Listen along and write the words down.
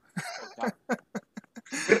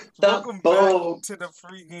Welcome back to the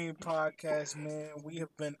Free Game Podcast, man. We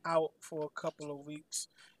have been out for a couple of weeks,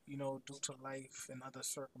 due to life and other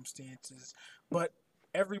circumstances. But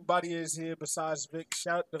everybody is here besides Vic.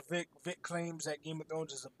 Shout out to Vic. Vic claims that Game of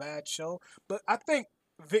Thrones is a bad show, but I think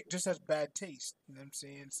Vic just has bad taste. You know what I'm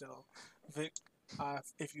saying? So, Vic,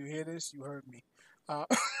 if you hear this, you heard me. Yo,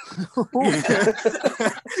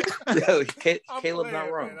 playing, Caleb's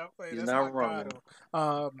not wrong. Man, he's That's not wrong.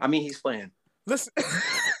 I mean, he's playing. Listen,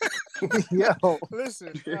 Yo,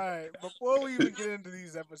 listen. All right, before we even get into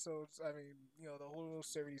these episodes, the whole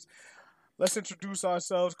series, let's introduce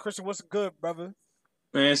ourselves. Christian, what's good, brother?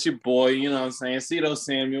 Man, it's your boy, you know what I'm saying? Cito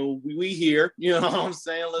Samuel, we here, you know what I'm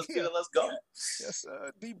saying? Let's get it, let's go. Yes,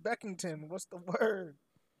 sir. D. Beckington, what's the word?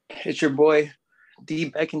 It's your boy,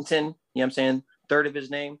 D. Beckington, you know what I'm saying? Third of his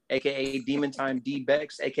name, a.k.a. Demon Time D.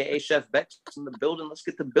 Bex, a.k.a. Chef Bex in the building. Let's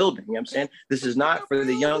get the building, you know what I'm saying? This is not for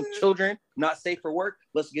the young children, not safe for work.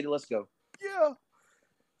 Let's get it, let's go. Yeah.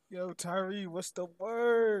 Yo, Tyree, what's the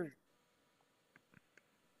word?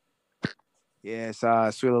 yeah, it's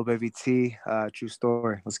Sweet Little Baby T. True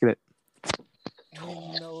story. Let's get it.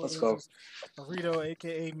 Let's go. Burrito,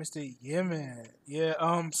 aka Mr. Yemen.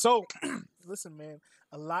 Yeah. So, listen, man.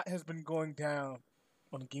 A lot has been going down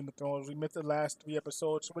on Game of Thrones. We missed the last 3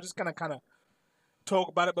 episodes, so we're just gonna kind of talk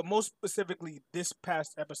about it, but most specifically this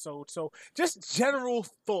past episode. So, just general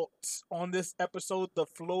thoughts on this episode. The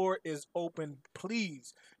floor is open.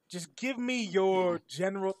 Please, just give me your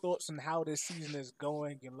general thoughts on how this season is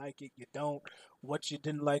going. You like it, you don't. What you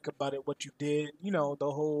didn't like about it, what you did. The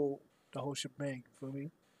whole shebang. You feel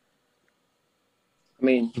me? I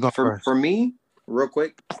mean, for me, real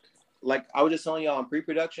quick, like I was just telling y'all in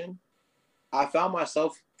pre-production, I found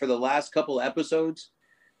myself for the last couple of episodes,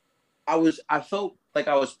 I felt like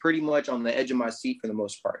I was pretty much on the edge of my seat for the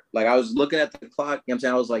most part. Like I was looking at the clock, you know what I'm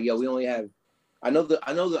saying? I was like, yo, we only have, I know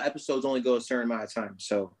the episodes only go a certain amount of time.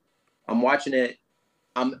 So I'm watching it.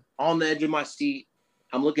 I'm on the edge of my seat.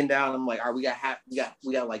 I'm looking down. I'm like, all right,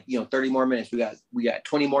 we got like, 30 more minutes. We got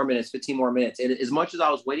 20 more minutes, 15 more minutes. And as much as I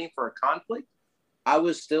was waiting for a conflict, I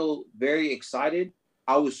was still very excited.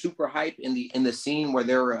 I was super hyped in the scene where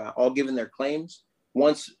they're all giving their claims.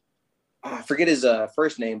 Once, I forget his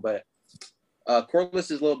first name, but Corlys'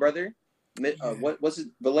 little brother, what's his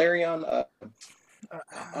Valerian?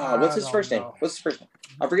 What's his first name? What's his first name?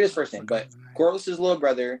 I forget his first name, but Corlys' little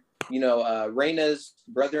brother, Rhaena's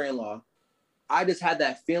brother-in-law. I just had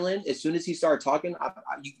that feeling as soon as he started talking.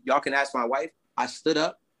 Y'all can ask my wife. I stood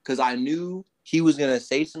up because I knew he was gonna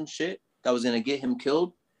say some shit that was gonna get him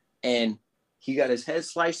killed, and he got his head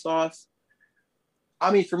sliced off.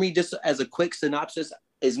 I mean, for me, just as a quick synopsis,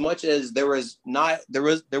 as much as there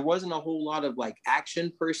wasn't a whole lot of like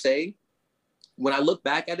action per se. When I look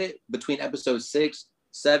back at it between episodes 6,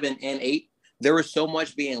 7, and 8, there was so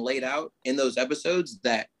much being laid out in those episodes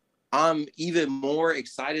that I'm even more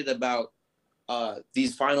excited about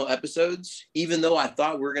these final episodes. Even though I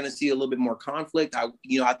thought we were going to see a little bit more conflict, I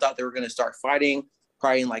thought they were going to start fighting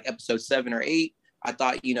probably in like episode 7 or 8. I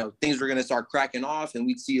thought, things were going to start cracking off and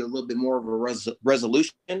we'd see a little bit more of a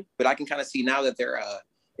resolution. But I can kind of see now that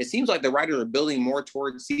it seems like the writers are building more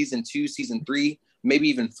towards season 2, season 3, maybe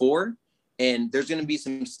even 4. And there's going to be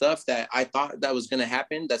some stuff that I thought that was going to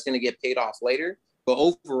happen that's going to get paid off later. But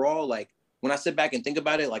overall, like when I sit back and think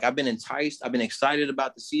about it, like I've been enticed. I've been excited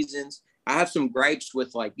about the seasons. I have some gripes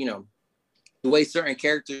with like, the way certain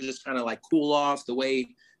characters just kind of like cool off, the way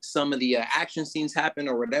some of the action scenes happen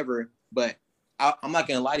or whatever. But I'm not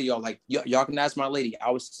going to lie to y'all. Like y'all can ask my lady. I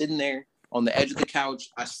was sitting there on the edge of the couch.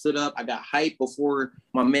 I stood up. I got hyped before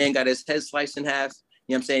my man got his head sliced in half.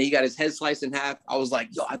 You know what I'm saying? He got his head sliced in half. I was like,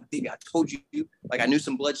 yo, I think I told you. Like I knew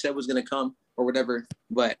some bloodshed was going to come or whatever.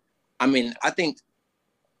 But I mean, I think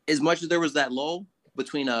as much as there was that lull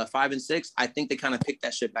between 5 and 6, I think they kind of picked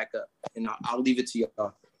that shit back up. And I'll leave it to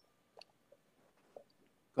y'all.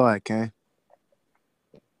 Go ahead, Kane.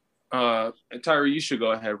 Tyree, you should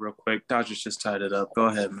go ahead real quick. Dodgers just tied it up. Go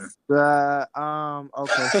ahead, man.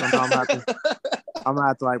 Okay, so now I'm gonna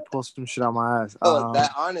have to like pull some shit out my ass.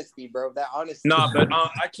 That honesty, bro. That honesty. No, but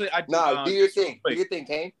actually, do your thing. Do your thing,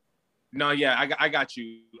 Kane. No, yeah, I got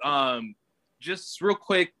you. Just real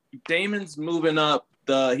quick, Damon's moving up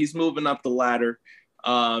he's moving up the ladder.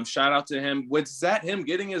 Shout out to him. Was that him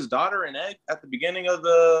getting his daughter an egg at the beginning of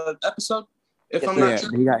the episode? If I'm not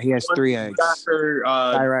sure. He has 3 eggs. Got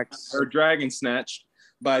her dragon snatched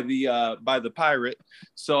by the pirate.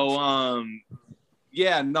 So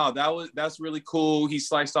that's really cool. He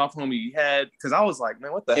sliced off homie head because I was like,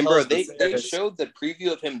 man, what the hell? Bro, they showed the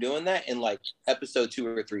preview of him doing that in like episode 2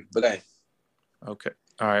 or 3. But go ahead. Okay.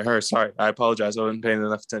 All right, her. Sorry, I apologize. I wasn't paying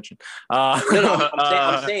enough attention. No,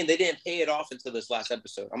 I'm saying they didn't pay it off until this last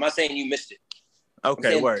episode. I'm not saying you missed it.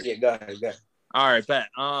 Okay, word. Yeah, go ahead. All right, bet.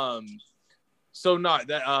 So not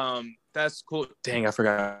that that's cool. Dang, I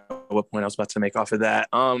forgot what point I was about to make off of that.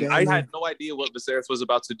 I had no idea what Viscerys was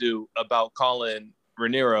about to do about calling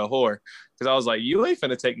Rhaenyra a whore, because I was like, you ain't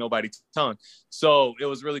finna take nobody's tongue. So it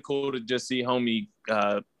was really cool to just see homie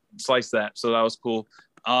slice that. So that was cool.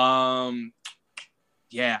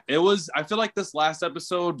 Yeah, it was. I feel like this last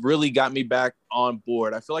episode really got me back on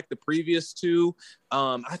board. I feel like the previous two,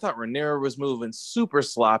 I thought Rhaenyra was moving super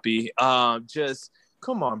sloppy. Just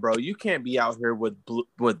come on, bro. You can't be out here with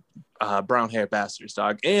brown hair bastards,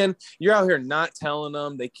 dog. And you're out here not telling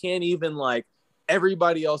them. They can't even like.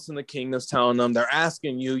 Everybody else in the kingdom's telling them. They're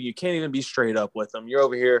asking you. You can't even be straight up with them. You're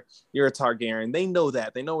over here. You're a Targaryen. They know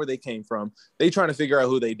that. They know where they came from. They trying to figure out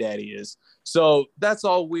who their daddy is. So that's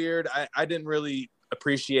all weird. I didn't really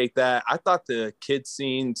appreciate that. I thought the kid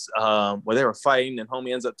scenes where they were fighting and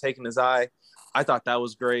homie ends up taking his eye, I thought that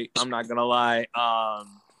was great. I'm not gonna lie.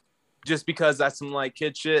 Just because that's some like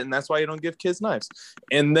kid shit, and that's why you don't give kids knives.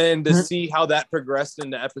 And then to see how that progressed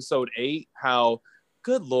into episode 8, how,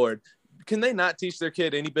 good Lord, can they not teach their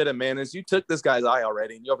kid any bit of manners? You took this guy's eye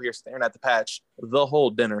already, and you're over here staring at the patch the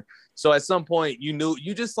whole dinner. So at some point, you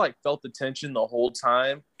just like felt the tension the whole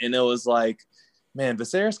time, and it was like, man,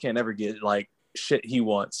 Viserys can't ever get like shit he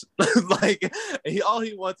wants. Like all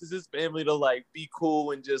he wants is his family to like be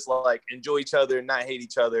cool and just like enjoy each other and not hate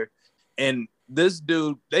each other. And this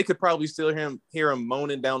dude, they could probably still hear him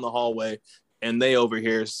moaning down the hallway, and they over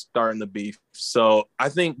here starting the beef. So I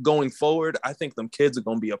think going forward, I think them kids are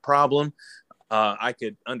going to be a problem. I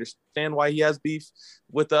could understand why he has beef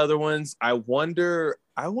with the other ones. I wonder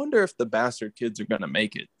if the bastard kids are going to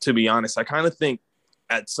make it, to be honest. I kind of think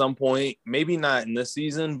at some point, maybe not in this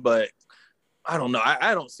season, but I don't know.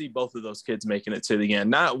 I don't see both of those kids making it to the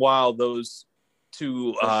end. Not while those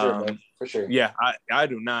two. For sure. Yeah, I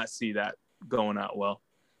do not see that going out well.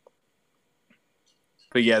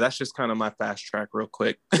 But yeah, that's just kind of my fast track real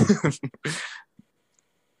quick.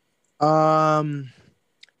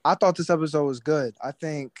 I thought this episode was good. I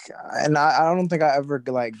think, and I don't think I ever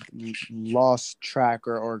like lost track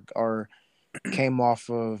or came off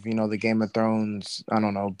of, the Game of Thrones, I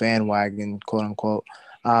don't know, bandwagon, quote unquote.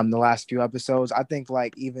 The last few episodes, I think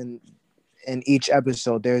like even in each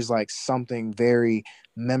episode, there's like something very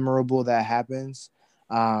memorable that happens.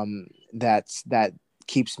 That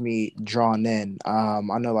keeps me drawn in. I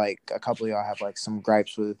know like a couple of y'all have like some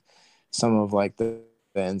gripes with some of like the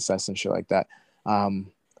incest and shit like that.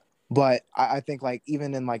 But I think like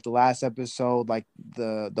even in like the last episode, like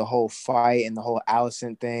the whole fight and the whole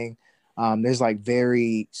Allison thing, there's like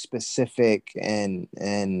very specific and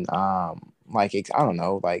like I don't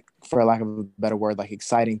know, like for lack of a better word, like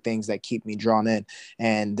exciting things that keep me drawn in.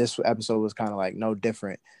 And this episode was kind of like no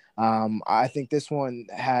different. I think this one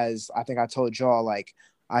has, I think I told y'all, like,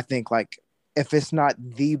 I think like if it's not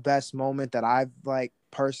the best moment that I've like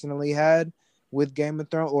personally had with Game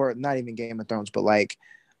of Thrones, or not even Game of Thrones, but like,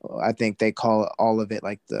 I think they call all of it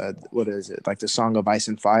like what is it? Like the Song of Ice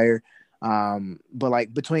and Fire. But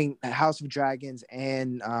like between House of Dragons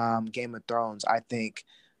and Game of Thrones, I think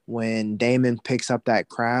when Daemon picks up that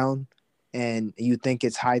crown and you think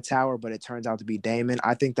it's Hightower, but it turns out to be Daemon,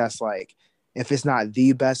 I think that's like, if it's not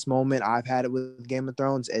the best moment I've had it with Game of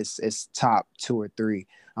Thrones, it's top 2 or 3.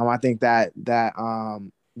 I think that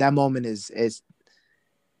moment is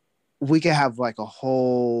we could have like a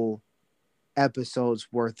whole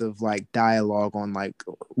episode's worth of like dialogue on like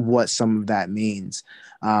what some of that means.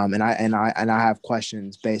 And I have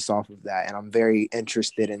questions based off of that, and I'm very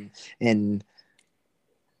interested in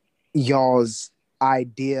y'all's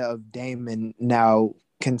idea of Daemon now,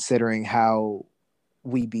 considering how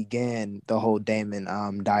we began the whole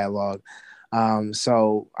Daemon dialogue.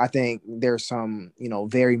 So I think there's some,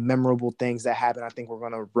 very memorable things that happen. I think we're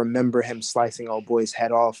going to remember him slicing old boy's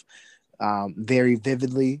head off very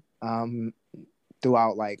vividly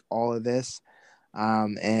throughout like all of this.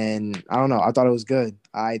 And I don't know, I thought it was good.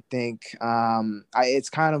 I think it's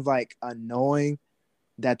kind of like annoying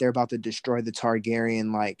that they're about to destroy the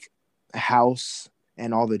Targaryen like house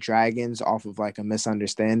and all the dragons off of like a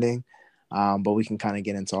misunderstanding. But we can kind of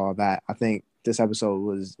get into all that. I think this episode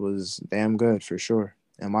was damn good for sure,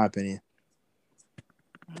 in my opinion.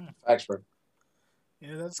 Thanks, bro.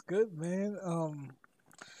 Yeah, that's good, man.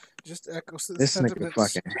 Just echo this nigga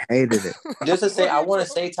fucking hated it. Just to say, I want to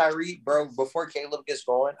say, Tyreek, bro, before Caleb gets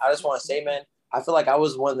going, I just want to say, man, I feel like I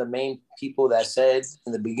was one of the main people that said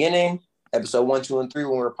in the beginning, episode 1, 2, and 3,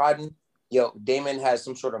 when we were potting, Daemon has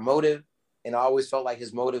some sort of motive, and I always felt like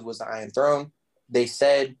his motive was the Iron Throne. they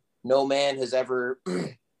said no man has ever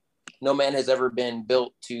been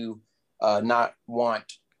built to not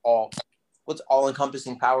want all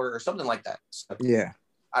encompassing power or something like that. So Yeah.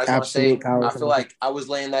 I just want to say, I feel like I was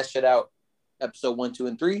laying that shit out episode 1, 2,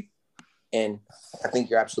 and 3. And I think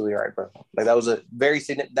you're absolutely right, bro. Like that was a very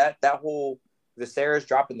significant, that whole Viserys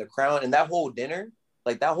dropping the crown and that whole dinner,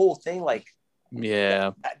 like that whole thing, like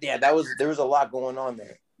there was a lot going on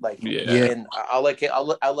there. Like and I'll let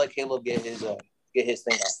Caleb get his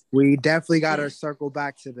thing off. We definitely got to circle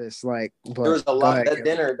back to this. Like, but there was a lot at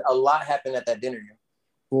dinner. A lot happened at that dinner.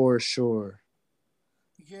 For sure.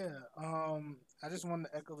 Yeah. I just wanted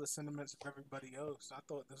to echo the sentiments of everybody else. I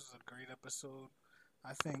thought this was a great episode.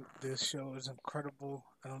 I think this show is incredible.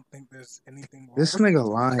 I don't think there's anything wrong. This nigga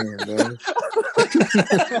lying, bro.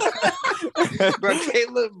 Bro,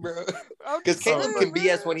 Caleb, bro. Because Caleb can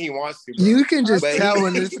BS when he wants to, bro. You can just tell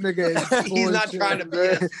when this nigga is he's not trying to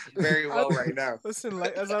BS very well right now. Listen,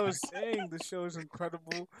 like as I was saying, the show is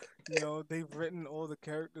incredible. You know, they've written all the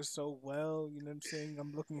characters so well. You know what I'm saying?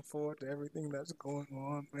 I'm looking forward to everything that's going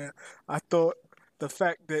on, man. I thought the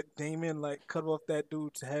fact that Damon like cut off that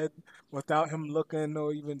dude's head without him looking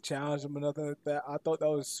or even challenge him or nothing like that, I thought that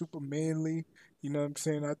was super manly. You know what I'm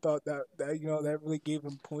saying? I thought that that really gave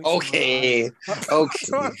him points. Okay. Okay.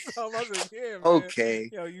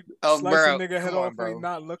 You know, you slice a nigga head off and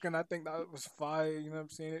not looking. I think that was fire. You know what I'm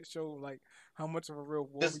saying? It showed like how much of a real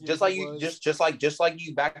warrior just like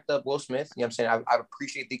you backed up Will Smith. You know what I'm saying? I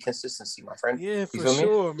appreciate the consistency, my friend. Yeah, you for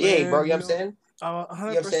sure, me? Man. Yeah, bro. You know what I'm saying?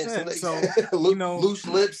 100%. So, loose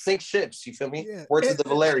lips sink ships. You feel me? Yeah. Words of the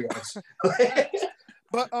Valerians.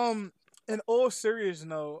 But in all seriousness,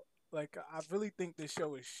 no. Like, I really think this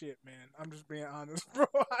show is shit, man. I'm just being honest, bro.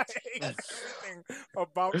 I hate everything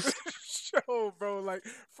about this show, bro. Like,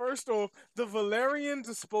 first off, the Valerians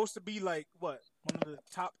are supposed to be, like, what? One of the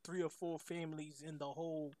top 3 or 4 families in the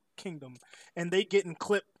whole kingdom. And they getting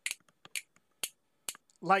clipped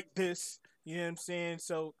like this. You know what I'm saying?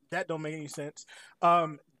 So, that don't make any sense.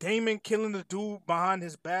 Damon killing the dude behind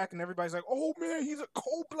his back, and everybody's like, oh, man, he's a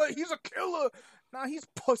cold-blooded, he's a killer. Nah, he's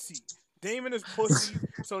pussy. Damon is pussy,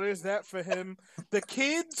 so there's that for him. The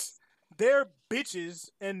kids, they're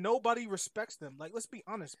bitches, and nobody respects them. Like, let's be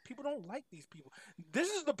honest. People don't like these people.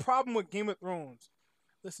 This is the problem with Game of Thrones.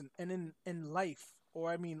 Listen, and in life,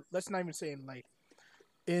 or I mean, let's not even say in life.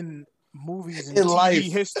 In movies and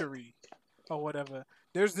TV history or whatever,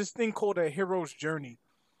 there's this thing called a hero's journey.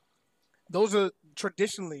 Those are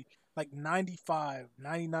traditionally like 99%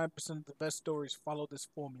 of the best stories follow this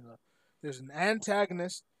formula. There's an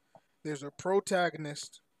antagonist, there's a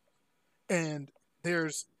protagonist, and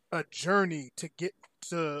there's a journey to get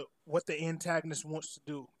to what the antagonist wants to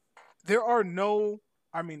do.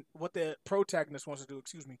 What the protagonist wants to do,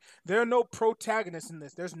 excuse me. There are no protagonists in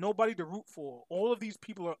this. There's nobody to root for. All of these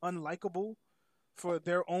people are unlikable for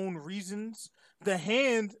their own reasons. The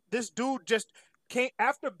Hand, this dude just came,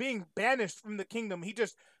 after being banished from the kingdom, he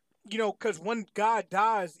just, because when God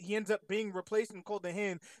dies, he ends up being replaced and called the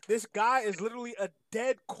Hand. This guy is literally a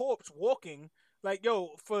dead corpse walking. Like,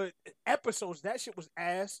 for episodes, that shit was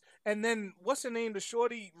ass. And then, what's her name? The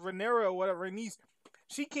shorty, Rhaenyra or whatever, Rhaenys,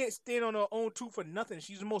 she can't stand on her own two for nothing.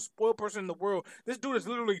 She's the most spoiled person in the world. This dude is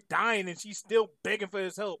literally dying and she's still begging for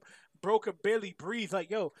his help. Bro could barely breathe.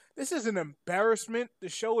 Like, this is an embarrassment. The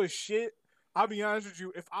show is shit. I'll be honest with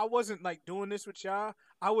you. If I wasn't, like, doing this with y'all,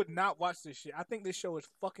 I would not watch this shit. I think this show is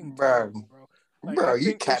fucking terrible, bro. Like, I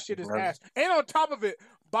think this shit is ass. And on top of it,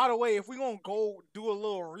 by the way, if we gonna go do a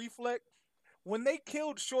little reflect, when they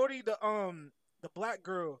killed Shorty, the black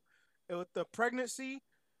girl with the pregnancy,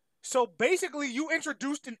 so basically you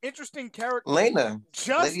introduced an interesting character, Lena,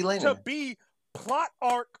 just to be plot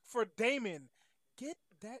arc for Damon. Get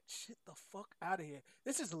that shit the fuck out of here.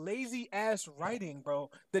 This is lazy ass writing,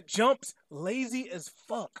 bro. The jumps lazy as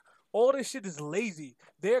fuck. All this shit is lazy.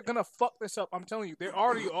 They're gonna fuck this up. I'm telling you, they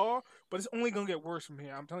already are, but it's only gonna get worse from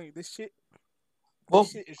here. I'm telling you, this shit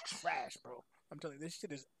is trash, bro. I'm telling you, this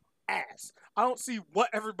shit is ass. I don't see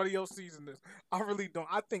what everybody else sees in this. I really don't.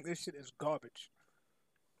 I think this shit is garbage.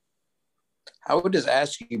 I would just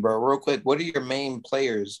ask you, bro, real quick, what are your main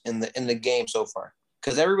players in the game so far?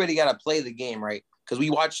 Because everybody got to play the game, right? Because we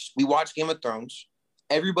watch Game of Thrones.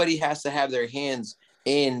 Everybody has to have their hands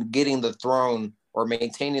in getting the throne or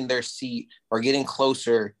maintaining their seat or getting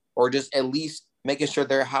closer or just at least making sure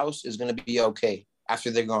their house is going to be okay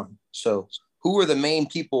after they're gone. So who are the main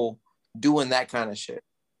people doing that kind of shit?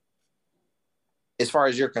 As far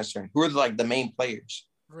as you're concerned, who are the main players?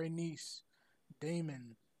 Rhaenys,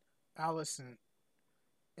 Daemon, Alicent,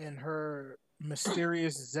 and her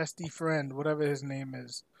mysterious zesty friend, whatever his name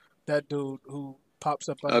is, that dude who pops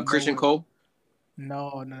up out of Christian nowhere. Cole.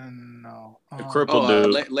 No. The crippled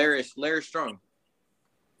dude. Larry Strong.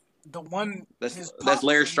 The one. That's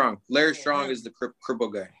Larry Strong. Larry Strong is the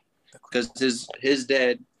cripple guy. Because his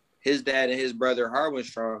dad and his brother Harwin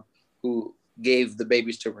Strong, who gave the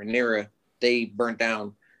babies to Rhaenyra, they burnt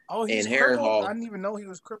down in Harrenhal. I didn't even know he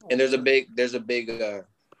was crippled. And there's a big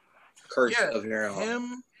curse of Harrenhal.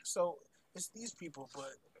 Him. So it's these people,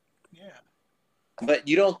 but yeah. But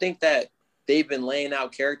you don't think that they've been laying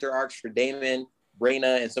out character arcs for Daemon,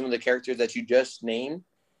 Rhaena, and some of the characters that you just named?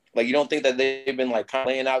 Like, you don't think that they've been like kind of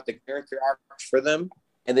laying out the character arcs for them,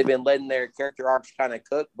 and they've been letting their character arcs kind of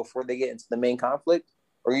cook before they get into the main conflict?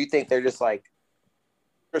 Or you think they're just like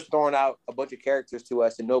throwing out a bunch of characters to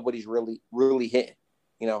us and nobody's really hitting?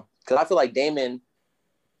 You know, because I feel like Daemon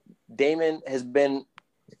has been,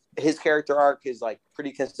 his character arc is like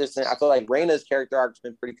pretty consistent. I feel like Rhaena's character arc has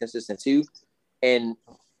been pretty consistent too, and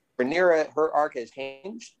Rhaenyra, her arc has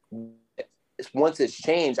changed. Once it's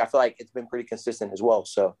changed, I feel like it's been pretty consistent as well.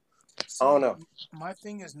 So I don't know. My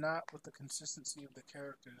thing is not with the consistency of the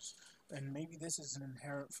characters, and maybe this is an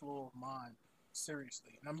inherent flaw of mine.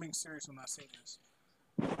 Seriously, and I'm being serious when I say this.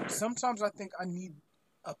 Sometimes I think I need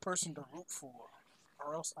a person to root for,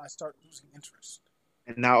 or else I start losing interest.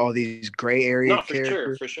 And now all these gray area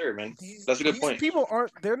characters. For sure, man. That's a good point. These people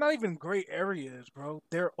they're not even gray areas, bro.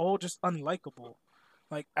 They're all just unlikable.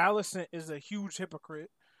 Like, Alicent is a huge hypocrite.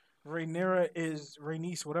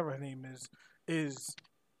 Rhaenys, whatever her name is,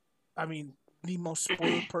 I mean, the most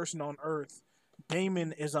spoiled person on earth.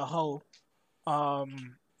 Daemon is a hoe.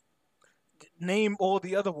 Name all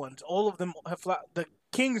the other ones. All of them have the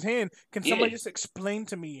King's Hand. Can somebody just explain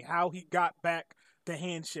to me how he got back the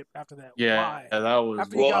handship after that? Yeah, why? that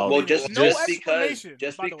was just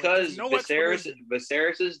because no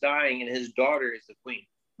Viserys is dying and his daughter is the queen.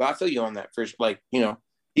 But I feel you on that. First, like, you know,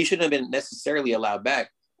 he shouldn't have been necessarily allowed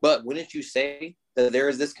back. But wouldn't you say that there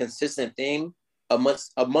is this consistent theme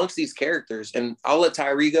amongst these characters? And I'll let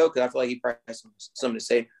Tyree go because I feel like he probably has something to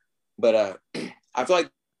say. But I feel like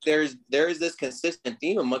there is this consistent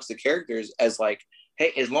theme amongst the characters as like,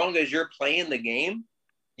 hey, as long as you're playing the game,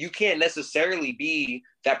 you can't necessarily be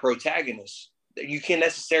that protagonist. You can't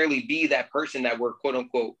necessarily be that person that we're quote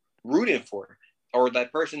unquote rooting for, or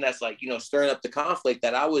that person that's like, you know, stirring up the conflict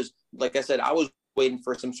that I was waiting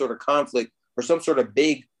for some sort of conflict or some sort of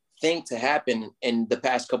big thing to happen in the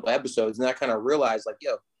past couple episodes. And I kind of realized like,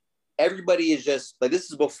 yo, everybody is just like, this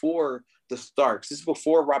is before the Starks. This is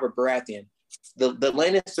before Robert Baratheon. The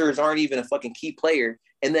Lannisters aren't even a fucking key player.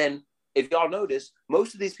 And then if y'all notice,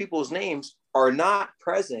 most of these people's names are not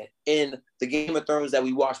present in the Game of Thrones that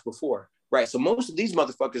we watched before, right? So most of these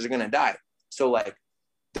motherfuckers are going to die. So like,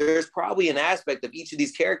 there's probably an aspect of each of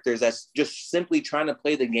these characters that's just simply trying to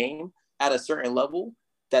play the game at a certain level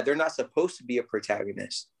that they're not supposed to be a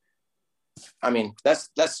protagonist. I mean, that's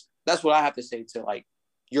what I have to say to like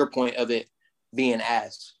your point of it being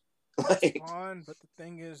ass. Like, but the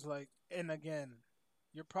thing is, like, and again,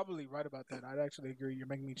 you're probably right about that. I'd actually agree. You're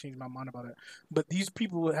making me change my mind about it. But these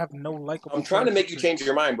people have no likable. I'm trying to make you change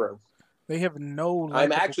your mind, bro. They have no.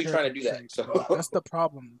 I'm actually trying to do that. So that's the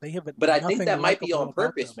problem. They have. But I think that might be on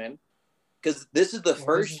purpose, man. Because this is the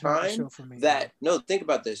first time that think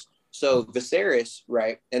about this. So Viserys,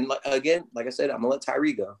 right? And again, like I said, I'm gonna let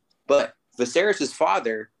Tyree go. But Viserys'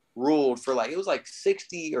 father ruled for like, it was like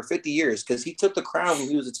 60 or 50 years because he took the crown when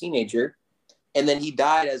he was a teenager, and then he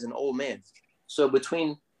died as an old man. So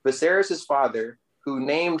between Viserys' father, who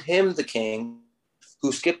named him the king,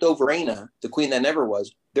 who skipped over Rhaena, the queen that never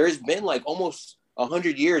was, there's been like almost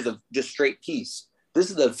 100 years of just straight peace. This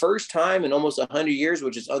is the first time in almost 100 years,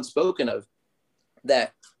 which is unspoken of,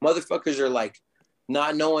 that motherfuckers are like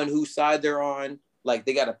not knowing whose side they're on. Like,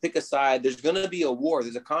 they got to pick a side. There's going to be a war.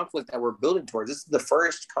 There's a conflict that we're building towards. This is the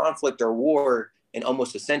first conflict or war in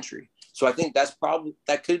almost a century. So I think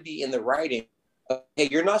that could be in the writing. Hey,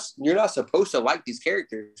 you're not supposed to like these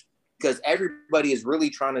characters because everybody is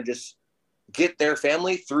really trying to just get their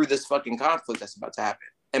family through this fucking conflict that's about to happen.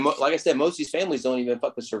 And like I said, most of these families don't even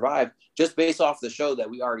fucking survive just based off the show that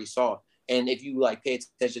we already saw. And if you like pay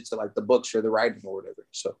attention to like the books or the writing or whatever.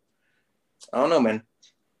 So I don't know, man.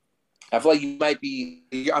 I feel like I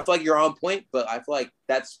feel like you're on point, but I feel like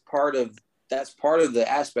that's part of the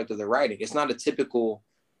aspect of the writing. It's not a typical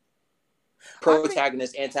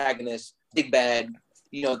protagonist, antagonist, big bad,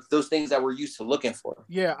 you know, those things that we're used to looking for.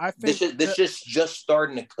 Yeah, I think this just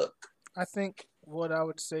starting to cook. I think what I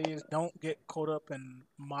would say is don't get caught up in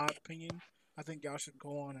my opinion. I think y'all should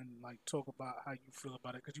go on and like talk about how you feel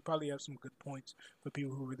about it because you probably have some good points for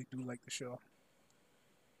people who really do like the show.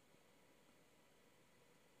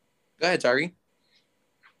 Go ahead, Tari.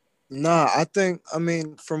 Nah, I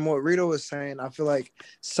mean, from what Rito was saying, I feel like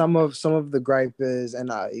some of the gripe is, and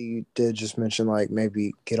you did just mention like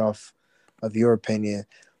maybe get off of your opinion,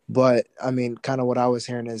 but I mean, kind of what I was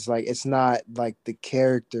hearing is like it's not like the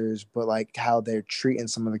characters, but like how they're treating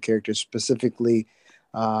some of the characters specifically.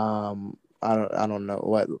 I don't know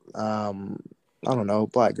what I don't know,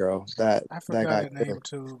 black girl I that forgot got her name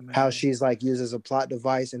too, how man. she's like used as a plot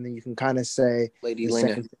device, and then you can kind of say Lady the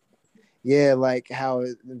Lena. same. Yeah, like how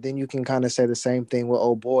then you can kind of say the same thing with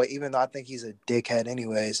old boy, even though I think he's a dickhead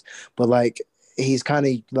anyways. But like he's kind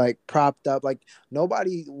of like propped up. Like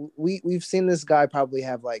nobody we've seen this guy probably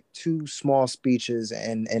have like two small speeches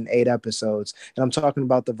and 8 episodes. And I'm talking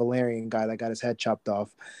about the Valerian guy that got his head chopped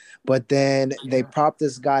off. But then they Yeah. propped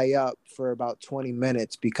this guy up for about 20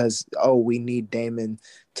 minutes because we need Damon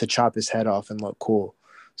to chop his head off and look cool.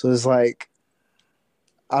 So it's like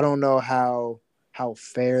I don't know how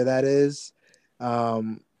fair that is.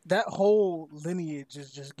 Um, That whole lineage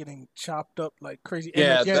is just getting chopped up like crazy. And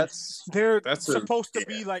Yeah, again, they're that's a supposed to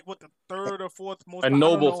be like what the third or fourth most. a I don't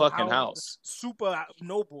noble know fucking how house. super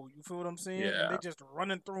noble. You feel what I'm saying? And they Yeah. just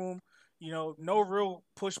running through them. You know, no real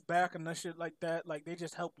pushback and that shit like that. Like they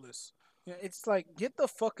just helpless. Yeah, it's like get the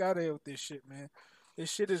fuck out of here with this shit, man.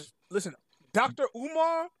 This shit is listen. Dr.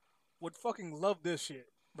 Umar would fucking love this shit,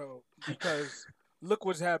 bro, because look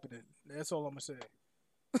what's happening. That's all I'm gonna say.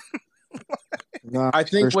 nah, I for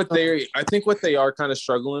think what sure. they are kind of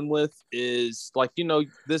struggling with is like,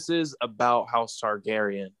 this is about House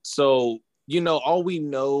Targaryen. So, all we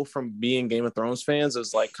know from being Game of Thrones fans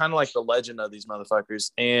is like kind of like the legend of these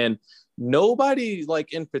motherfuckers. And nobody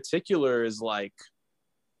like in particular is like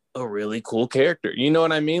a really cool character. You know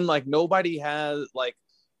what I mean? Like nobody has like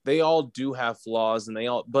they all do have flaws and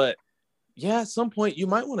but yeah, at some point you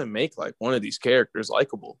might want to make like one of these characters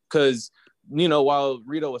likable. Cause while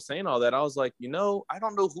Rito was saying all that, I was like, I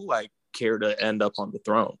don't know who I care to end up on the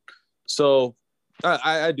throne. So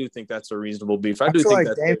I do think that's a reasonable beef. I I do feel think like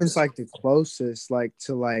that's Damon's like the closest, like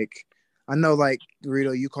to like I know like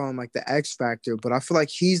Rito, you call him like the X Factor, but I feel like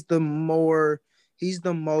he's the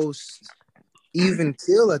most even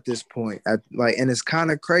kill at this point. And it's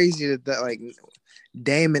kind of crazy that like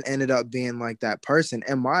Damon ended up being like that person.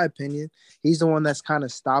 In my opinion, he's the one that's kind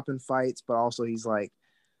of stopping fights, but also he's like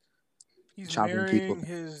He's chopping people. marrying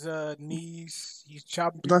his niece. He's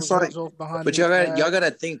chopping But that's people's like heads off behind But their y'all back.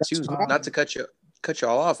 gotta think that's too, normal. not to cut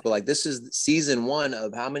y'all off, but like this is season one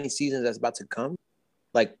of how many seasons that's about to come.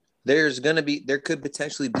 Like there could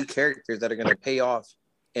potentially be characters that are gonna pay off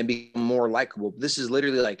and be more likable. This is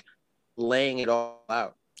literally like laying it all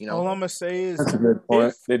out, All I'm gonna say is, a good point.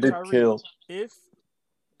 if They did Kyrie, kill. if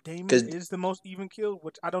Damon because is the most even killed,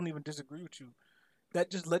 which I don't even disagree with you, that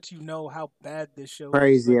just lets you know how bad this show is,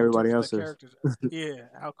 Crazy like in everybody terms of the else is. characters. Yeah,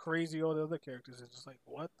 how crazy all the other characters is. Just like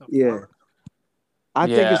what the Yeah. fuck.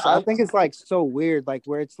 Yeah, I think it's like so weird, like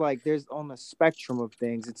where it's like there's on the spectrum of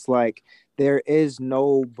things. It's like there is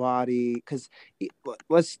nobody because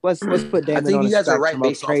let's put I Damon think on a you guys are right spectrum of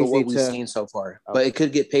based off of crazy what we've to seen so far, oh, but it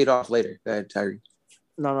could get paid off later. Go ahead, Tyree.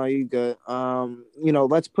 no, you good.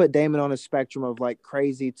 Let's put Damon on a spectrum of like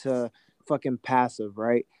crazy to fucking passive,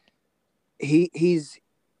 right? He's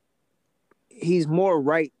more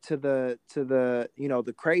right to the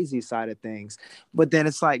the crazy side of things, but then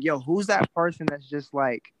it's like, yo, who's that person that's just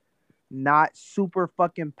like not super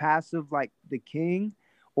fucking passive like the king,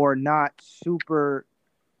 or not super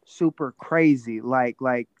crazy like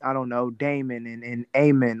I don't know, Damon and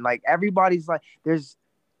Aemon. Like everybody's like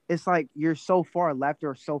it's like you're so far left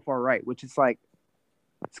or so far right, which is like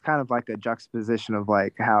it's kind of like a juxtaposition of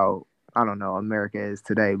like how I don't know America is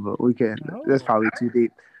today, but we can. That's Oh, probably too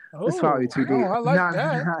deep. That's probably oh, too deep. no, I like Nah,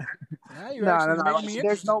 that. nah, Now you nah, nah, actually nah. make Like, me there's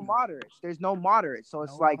interested no in it. moderates. There's no moderates. So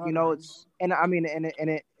it's No like it's moderates. and I mean and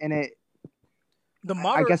it. The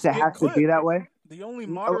I guess moderates it get has to be clipped. that way. The only Oh,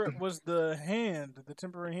 moderate was the hand, the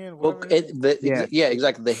temporary hand, Well, whatever his name was. yeah, yeah,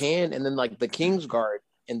 exactly. The hand, and then like the King's Guard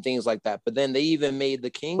and things like that. But then they even made the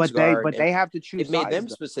King's but they Guard, but and they have to it choose made sides them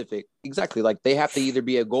though. specific. Exactly, like they have to either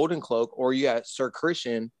be a Golden Cloak or you got Sir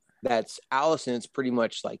Christian, that's Allison's pretty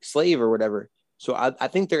much like slave or whatever. So I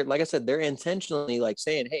think they're, like I said, they're intentionally like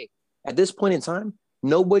saying, hey, at this point in time,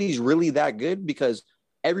 nobody's really that good because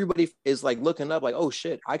everybody is like looking up, like, oh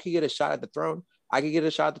shit, I could get a shot at the throne. I could get a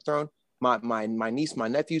shot at the throne. My niece, my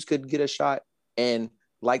nephews could get a shot. And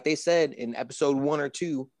like they said in episode 1 or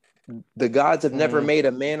 2, the gods have never made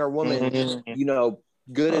a man or woman, Mm.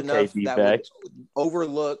 good Okay, enough that would D-bag.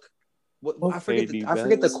 overlook what Okay, I forget the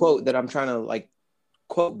D-bag. quote that I'm trying to like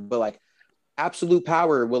quote, but like absolute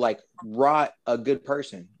power will like rot a good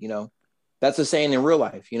person. That's a saying in real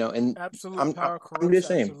life, and Absolute power I'm corrupts just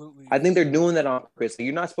saying, absolutely. I think they're doing that on purpose. Like,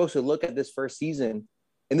 you're not supposed to look at this first season,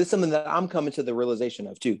 and this is something that I'm coming to the realization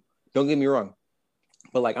of too. Don't get me wrong,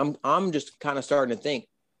 but like I'm just kind of starting to think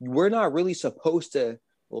we're not really supposed to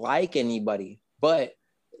like anybody, but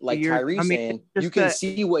like Tyree saying, you can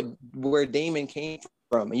see where Damon came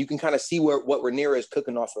from, and you can kind of see what Rhaenyra is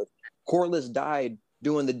cooking off of. Corlys died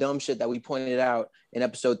doing the dumb shit that we pointed out in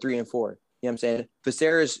episode 3 and 4. You know what I'm saying?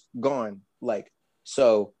 Viserys gone. Like,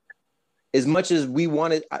 so as much as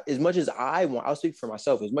I'll speak for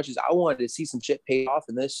myself, as much as I wanted to see some shit paid off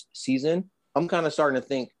in this season, I'm kind of starting to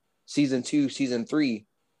think season 2, season 3,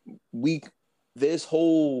 this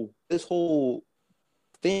whole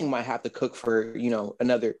thing might have to cook for,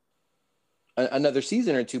 another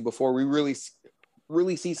season or two before we really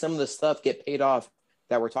see some of the stuff get paid off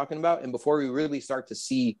that we're talking about, and before we really start to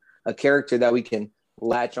see a character that we can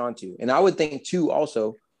latch onto. And I would think too,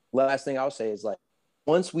 also, last thing I'll say is, like,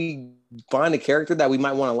 once we find a character that we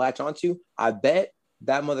might want to latch onto, I bet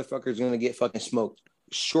that motherfucker is going to get fucking smoked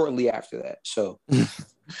shortly after that. So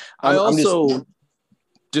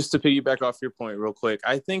just to piggyback off your point real quick,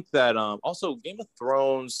 I think that also Game of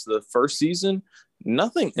Thrones, the first season,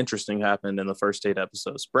 nothing interesting happened in the first 8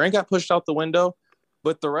 episodes. Bran got pushed out the window,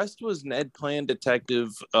 but the rest was Ned playing detective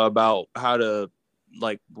about how to,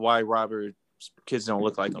 like, why Robert's kids don't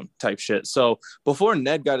look like him type shit. So before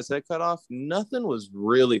Ned got his head cut off, nothing was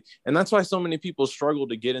really, and that's why so many people struggle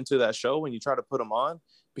to get into that show when you try to put them on,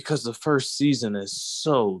 because the first season is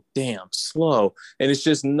so damn slow and it's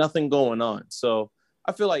just nothing going on. So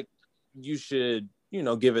I feel like you should,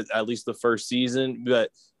 give it at least the first season,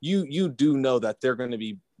 but you do know that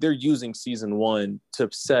they're using season 1 to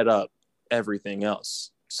set up everything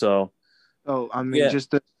else. So,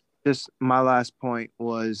 just my last point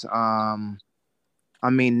was,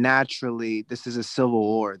 naturally, this is a civil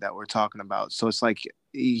war that we're talking about. So it's like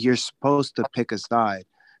you're supposed to pick a side.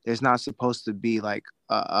 There's not supposed to be like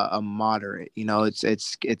a moderate.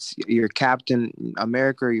 It's your Captain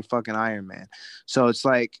America or your fucking Iron Man. So it's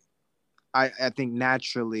like I think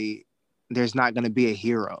naturally there's not going to be a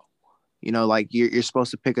hero. Like you're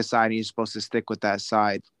supposed to pick a side and you're supposed to stick with that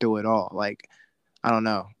side through it all. Like, I don't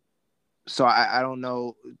know. So I don't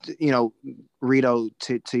know. Rito,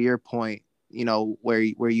 to your point, where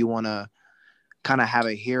you want to kind of have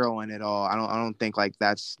a hero in it all. I don't think like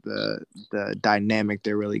that's the dynamic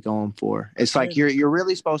they're really going for. It's like you're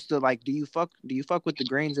really supposed to, like, do you fuck with the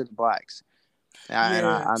greens or the blacks?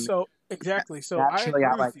 So exactly. So naturally,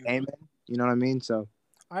 I I agree like with you. Damon. You know what I mean? So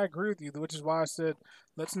I agree with you, which is why I said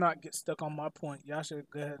let's not get stuck on my point. Y'all should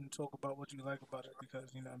go ahead and talk about what you like about it,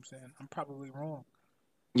 because you know what I'm saying, I'm probably wrong.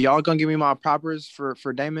 Y'all gonna give me my propers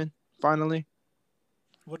for Damon finally?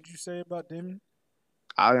 What did you say about Damon?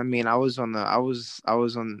 I was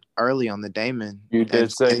on early on the Damon. You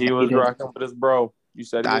did say he was rocking with his bro. You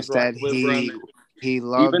said he was rocking with his brother. He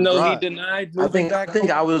loved, even though he denied moving back. I think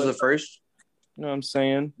I was the first. You know what I'm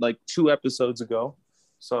saying? Like 2 episodes ago.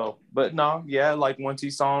 So, but no, yeah, like once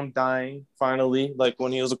he saw him dying, finally, like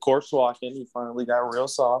when he was a corpse walking, he finally got real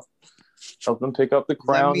soft. Helped him pick up the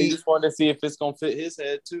crown. He just wanted to see if it's gonna fit his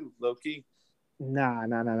head too, low key. Nah.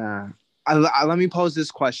 Let me pose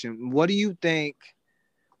this question. What do you think?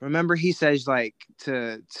 Remember, he says like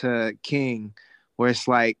to King, where it's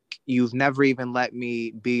like, you've never even let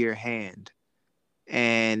me be your hand,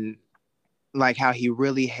 and like how he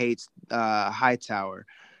really hates Hightower.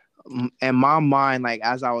 In my mind, like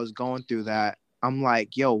as I was going through that, I'm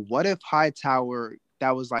like, yo, what if Hightower,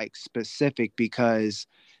 that was like specific, because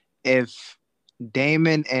if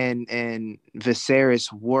Daemon and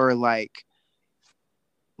Viserys were like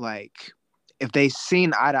if they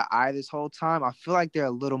seen eye to eye this whole time, I feel like they're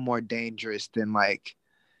a little more dangerous than like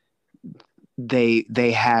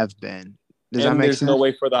they have been. Does that make sense? There's no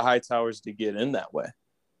way for the Hightowers to get in that way.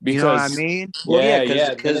 Because, you know what I mean? Well,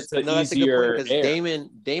 because that's a good point. Because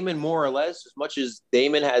Damon, more or less, as much as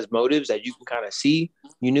Damon has motives that you can kind of see,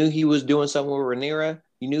 you knew he was doing something with Rhaenyra.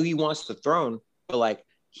 You knew he wants the throne, but like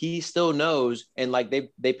he still knows, and like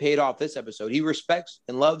they paid off this episode. He respects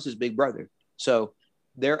and loves his big brother. So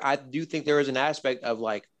I do think there is an aspect of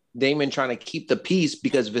like Damon trying to keep the peace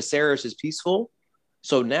because Viserys is peaceful.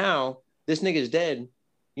 So now this nigga's dead.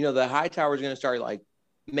 The Hightower is gonna start like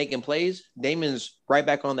making plays. Damon's right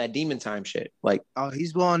back on that demon time shit. Like, oh,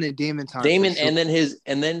 he's blowing the demon time. Damon, sure. and then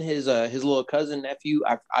his little cousin nephew.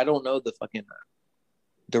 I don't know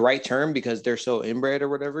the right term because they're so inbred or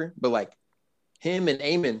whatever. But like him and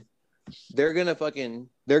Aemon, they're gonna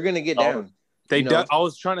get down. I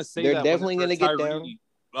was trying to say they're definitely gonna get down.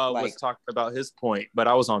 Was talking about his point, but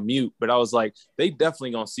I was on mute. But I was like, they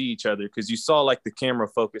definitely gonna see each other, because you saw like the camera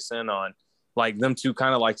focus in on like them two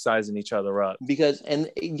kind of like sizing each other up. And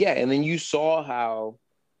then you saw how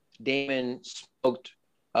Damon smoked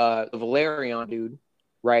the Valerian dude,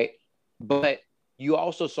 right? But you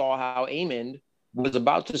also saw how Aemond was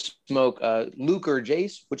about to smoke Luke or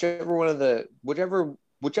Jace, whichever one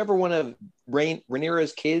of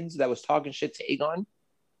Rhaenyra's kids that was talking shit to Aegon.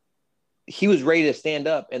 He was ready to stand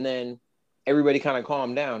up, and then everybody kind of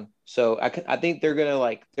calmed down. So I think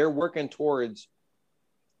they're working towards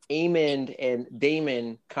Aemond and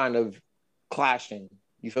Daemon kind of clashing.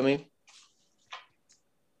 You feel me?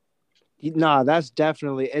 Nah, that's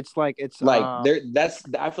definitely. It's like I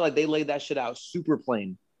feel like they laid that shit out super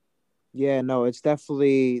plain. Yeah, no, it's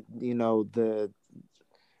definitely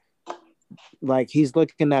like he's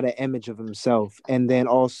looking at an image of himself, and then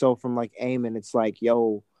also from like Aemon, it's like,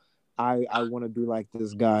 yo, I want to be like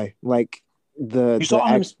this guy. Like you saw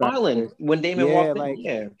him smiling when Daemon walked in.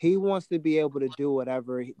 Yeah, he wants to be able to do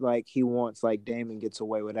whatever he wants. Like Daemon gets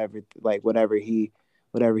away with whatever he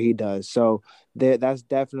does. So that's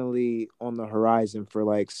definitely on the horizon for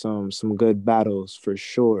like some good battles for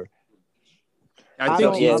sure. I'm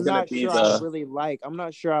not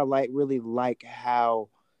sure I really like how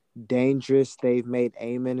dangerous they've made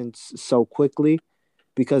Aemon and so quickly,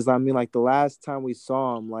 because I mean, like the last time we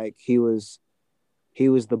saw him, like he was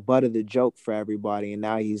the butt of the joke for everybody, and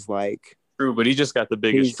now he's like true, but he just got the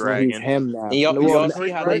biggest dragon. He's him now. And y'all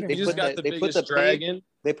see how they put the dragon.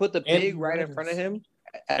 They put the pig right in front of him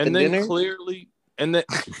at and the then dinner. Clearly, and then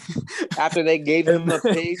after they gave him a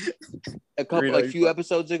pig a few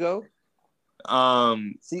episodes ago.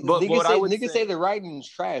 See, but niggas say the writing's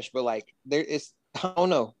trash, but like it's I don't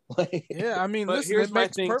know. Yeah, I mean, listen, it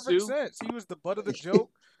makes perfect sense. He was the butt of the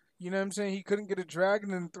joke. You know what I'm saying? He couldn't get a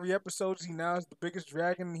dragon in 3 episodes. He now is the biggest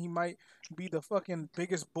dragon. He might be the fucking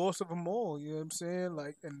biggest boss of them all. You know what I'm saying?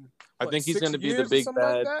 Like, and I think he's going to be the big bad.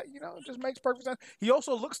 Like that, it just makes perfect sense. He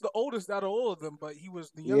also looks the oldest out of all of them, but he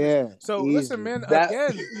was the youngest. Yeah, so listen, man.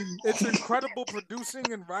 Again, it's incredible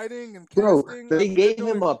producing and writing and casting. Bro, they gave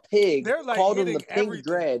him a pig. They're like called him the Pig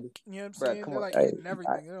Dread. You know what I'm saying? They're like hitting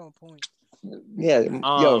everything. They're on point. Yeah,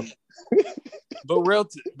 yo.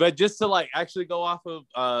 But just to like actually go off of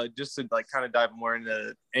just to like kind of dive more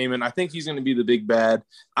into Aemon, I think he's going to be the big bad.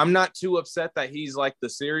 I'm not too upset that he's like the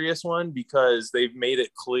serious one, because they've made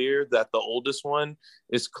it clear that the oldest one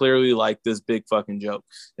is clearly like this big fucking joke.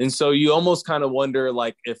 And so you almost kind of wonder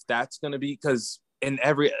like if that's going to be, because in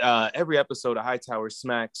every episode of Hightower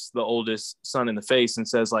smacks the oldest son in the face and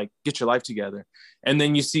says like, get your life together. And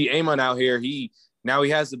then you see Aemon out here, now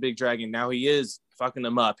he has the big dragon. Now he is fucking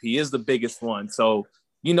him up. He is the biggest one. So,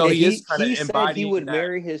 he is kind of embodying. He said he would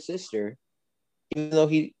marry his sister,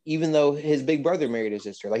 even though his big brother married his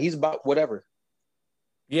sister. Like, he's about whatever.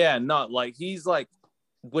 Yeah, not like he's like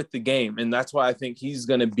with the game, and that's why I think he's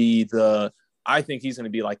gonna be like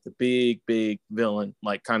the big villain,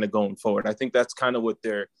 like kind of going forward. I think that's kind of what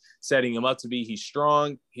they're setting him up to be. He's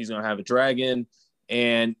strong. He's gonna have a dragon.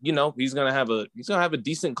 And he's gonna have a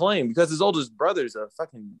decent claim, because his oldest brother's a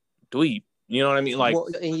fucking dweeb. You know what I mean? Like,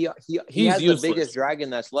 he has useless. The biggest dragon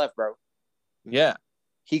that's left, bro. Yeah,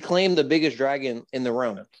 he claimed the biggest dragon in the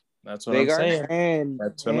realm. That's what I'm saying. And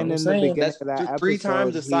that's what I'm saying. That's 3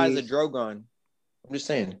 times the size of Drogon. I'm just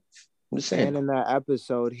saying. And in that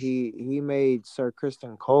episode, he made Sir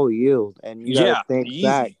Criston Cole yield, and you gotta think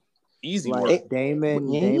back. Easy like work. Damon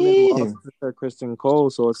lost to Sir Criston Cole,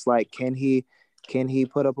 so it's like, can he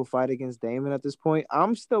put up a fight against Daemon at this point?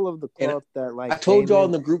 I'm still of the club that like I told y'all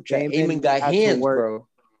in the group chat, Daemon got hands, bro.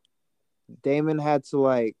 Daemon had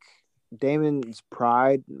to Daemon's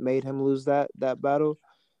pride made him lose that battle.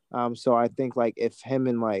 So I think like if him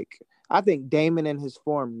and I think Daemon in his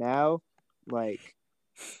form now,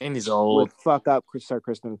 and he's old, would fuck up Sir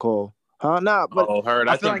Criston Cole. Huh? Nah, but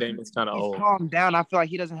I think Damon's kind of old. Calm down. I feel like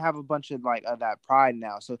he doesn't have a bunch of of that pride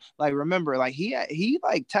now. So remember, he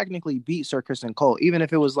technically beat Sir Criston Cole, even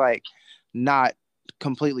if it was not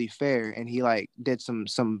completely fair, and he did some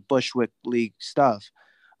Bushwick League stuff.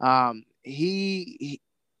 He's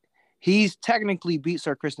technically beat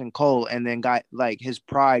Sir Criston Cole, and then got his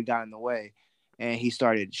pride got in the way, and he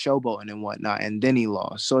started showboating and whatnot, and then he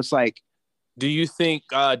lost. So it's do you think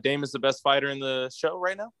Damon's the best fighter in the show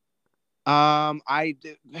right now? I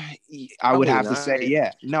would have to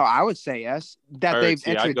say I would say yes. That they've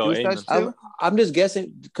introduced us to. I'm just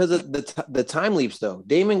guessing because of the time leaps though.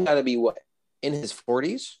 Damon got to be what, in his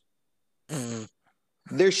 40s.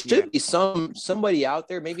 There should be somebody out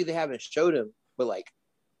there. Maybe they haven't showed him, but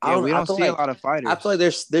we don't see a lot of fighters. I feel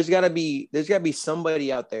like there's got to be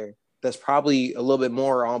somebody out there that's probably a little bit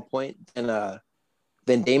more on point than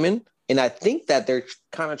Damon. And I think that they're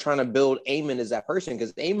kind of trying to build Aemon as that person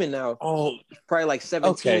because Aemon now probably like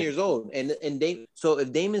 17 years old. And so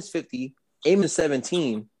if Damon's 50, Aemon's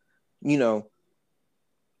 17, you know,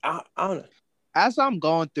 I don't know. As I'm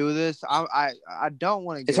going through this, I don't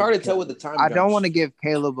want to. It's hard to tell with the time. I don't want to give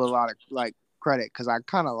Caleb a lot of like credit because I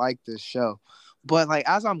kind of like this show, but like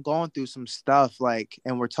as I'm going through some stuff, like,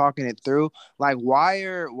 and we're talking it through, like why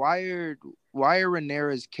are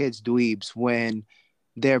Rhaenyra's kids dweebs when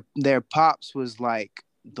their pops was like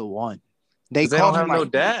the one? They don't have no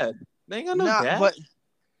dad. They ain't got no dad.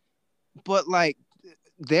 But like.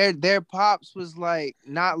 Their pops was like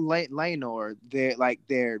not Laenor.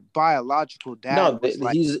 Their biological dad. No, was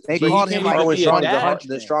like, they called him like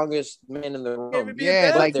the strongest man in the room.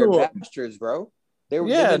 Yeah, like they're bastards, bro. They've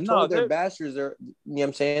been told they're bastards. You know what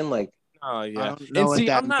I'm saying? Like, oh yeah. I don't know what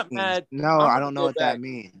that I'm not means. mad. No, I don't know what that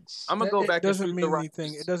means. I'm gonna go back. It doesn't mean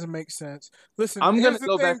anything. It doesn't make sense. Listen, I'm gonna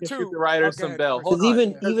go back and shoot the writers some bail. Because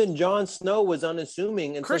even Jon Snow was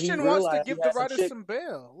unassuming until Christian wants to give the writers some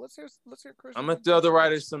bail. Let's hear Christian. I'm gonna throw the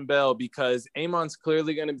writers some bail because Aemon's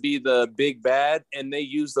clearly gonna be the big bad, and they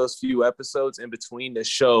use those few episodes in between to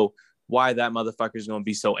show why that motherfucker's gonna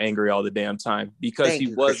be so angry all the damn time because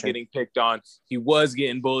he was getting picked on, he was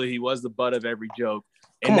getting bullied, he was the butt of every joke,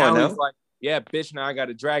 and now he's like, yeah, bitch, now I got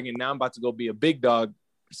a dragon. Now I'm about to go be a big dog.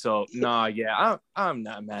 So, I'm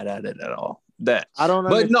not mad at it at all. I don't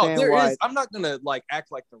understand. But no, I'm not going to like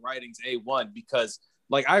act like the writing's A1 because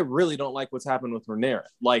like I really don't like what's happened with Rhaenyra.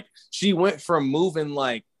 Like she went from moving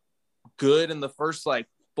like good in the first like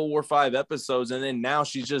 4 or 5 episodes and then now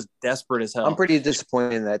she's just desperate as hell. I'm pretty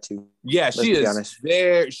disappointed in that too. Yeah, she is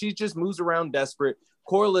there. She just moves around desperate.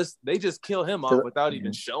 Corlys, they just kill him off without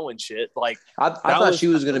even showing shit. Like I thought she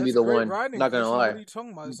was gonna be the one. Not gonna lie. What are you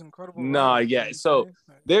talking about? It's incredible. Nah, yeah. So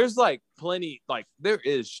there's like plenty, like there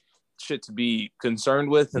is shit to be concerned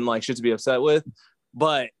with and like shit to be upset with,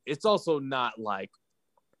 but it's also not like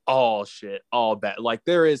all shit, all bad. Like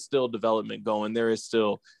there is still development going. There is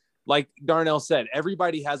still, like Darnell said,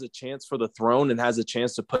 everybody has a chance for the throne and has a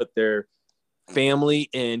chance to put their family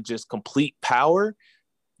in just complete power.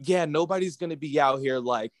 Yeah, nobody's gonna be out here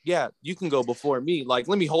like, yeah, you can go before me. Like,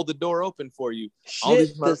 let me hold the door open for you. All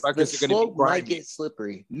these motherfuckers are gonna be might get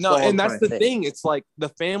slippery. No, and that's the thing. It's like the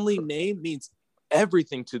family name means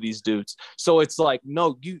everything to these dudes. So it's like,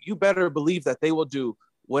 no, you better believe that they will do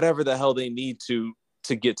whatever the hell they need to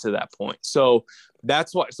get to that point. So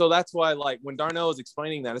that's why like when Darnell is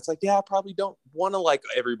explaining that, it's like, yeah, I probably don't want to like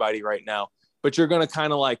everybody right now, but you're gonna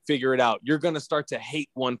kind of like figure it out. You're gonna start to hate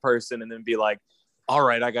one person and then be like, all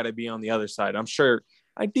right, I got to be on the other side. I'm sure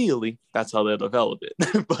ideally that's how they'll develop it.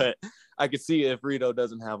 But I could see if Rito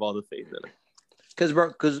doesn't have all the faith in it.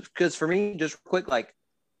 Because for me, just quick, like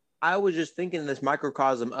I was just thinking this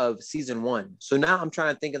microcosm of season 1. So now I'm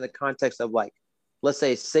trying to think in the context of like, let's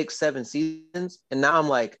say 6, 7 seasons. And now I'm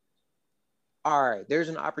like, all right, there's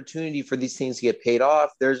an opportunity for these things to get paid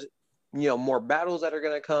off. There's, more battles that are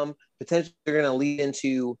going to come. Potentially they're going to lead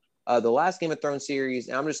into the last Game of Thrones series.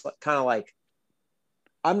 And I'm just kind of like,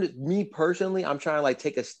 me personally, I'm trying to like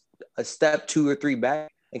take a step 2 or 3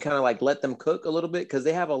 back and kind of like let them cook a little bit because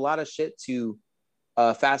they have a lot of shit to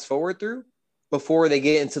fast forward through before they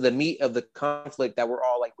get into the meat of the conflict that we're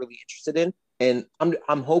all like really interested in. And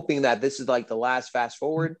I'm hoping that this is like the last fast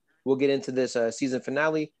forward. We'll get into this season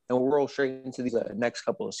finale and we'll roll straight into these next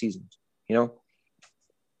couple of seasons. Listen,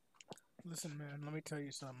 man, let me tell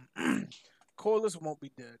you something. Corlys won't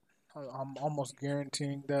be dead. I'm almost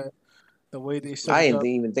guaranteeing that. The way they set I it didn't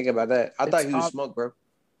even think about that. I thought he was smoked, bro.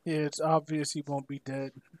 Yeah, it's obvious he won't be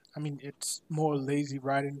dead. I mean, it's more lazy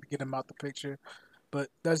writing to get him out the picture, but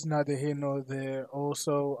that's neither here nor there.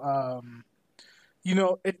 Also,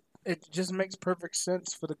 it just makes perfect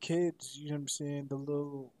sense for the kids. You know what I'm saying? The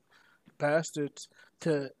little bastards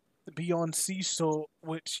to be on Cecil,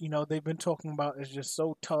 which they've been talking about is just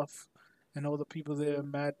so tough, and all the people there are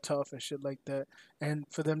mad tough and shit like that, and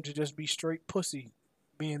for them to just be straight pussy.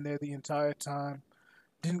 Being there the entire time,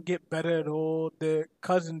 didn't get better at all. Their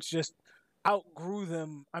cousins just outgrew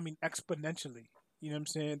them. I mean, exponentially. You know what I'm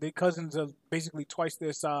saying? Their cousins are basically twice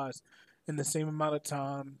their size in the same amount of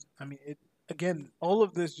time. I mean, all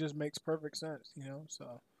of this just makes perfect sense.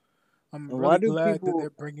 So I'm really glad that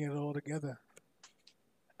they're bringing it all together.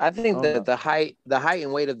 I think that the height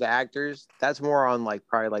and weight of the actors, that's more on like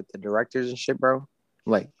probably like the directors and shit, bro.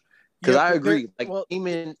 Like. Because I agree. Like,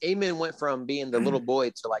 Aemon went from being the little boy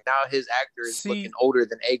to like now his actor is looking older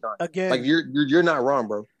than Aegon. Again, like you're not wrong,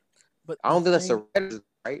 bro. But I don't think that's the writers,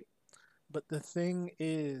 right. But the thing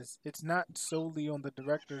is, it's not solely on the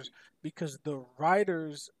directors because the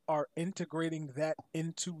writers are integrating that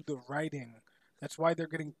into the writing. That's why they're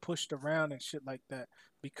getting pushed around and shit like that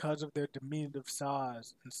because of their diminutive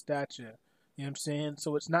size and stature. You know what I'm saying?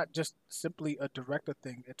 So it's not just simply a director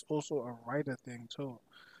thing; it's also a writer thing too.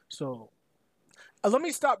 So let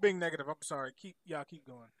me stop being negative. I'm sorry. Keep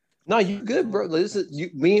going. No, you good, bro. This is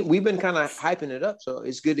we've been kind of hyping it up, so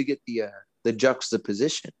it's good to get the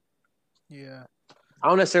juxtaposition. Yeah. I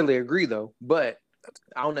don't necessarily agree though, but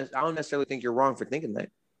I don't necessarily think you're wrong for thinking that.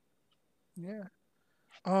 Yeah.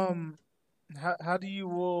 How do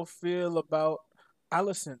you all feel about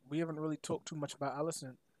Alicent? We haven't really talked too much about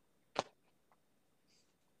Alicent.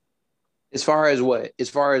 As far as what? As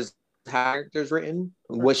far as how character's written,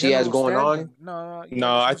 what she has going on?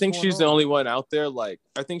 No, I think she's the only one out there. Like,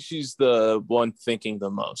 I think she's the one thinking the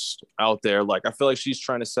most out there. Like, I feel like she's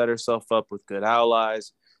trying to set herself up with good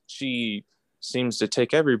allies. She seems to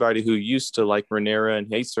take everybody who used to like Rhaenyra and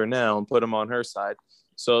hates her now and put them on her side.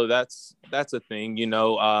 So that's a thing, you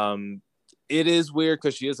know. It is weird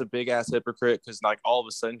because she is a big ass hypocrite because like all of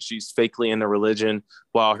a sudden she's fakely into religion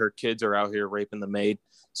while her kids are out here raping the maid.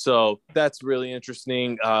 So that's really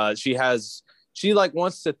interesting. She like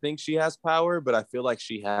wants to think she has power, but I feel like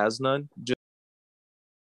she has none. Just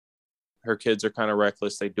her kids are kind of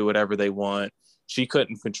reckless. They do whatever they want. She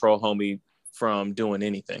couldn't control homie from doing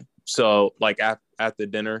anything. So like at the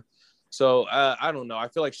dinner. So I don't know. I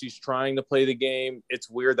feel like she's trying to play the game. It's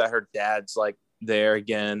weird that her dad's like there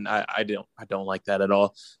again. I don't like that at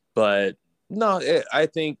all. But no, I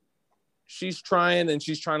think she's trying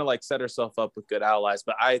to like set herself up with good allies.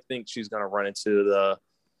 But I think she's gonna run into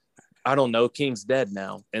I don't know, King's dead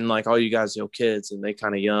now, and like all you guys, kids, and they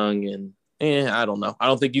kind of young, and I don't know. I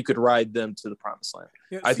don't think you could ride them to the promised land.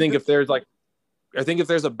 Yeah, I think if there's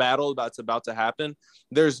a battle that's about to happen,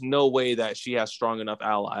 there's no way that she has strong enough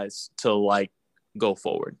allies to like go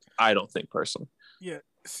forward. I don't think personally. Yeah.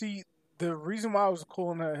 See, the reason why I was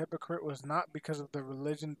calling her a hypocrite was not because of the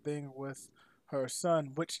religion thing with her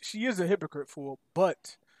son, which she is a hypocrite for,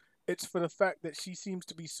 but it's for the fact that she seems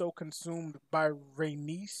to be so consumed by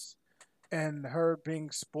Rhaenys and her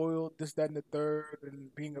being spoiled, this, that, and the third,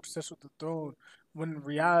 and being obsessed with the throne, when in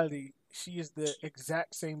reality, she is the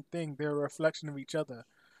exact same thing. They're a reflection of each other,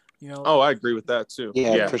 you know? Oh, I agree with that, too.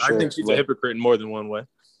 Yeah, for sure. I think she's a hypocrite in more than one way.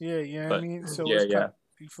 Yeah, but, I mean? So yeah.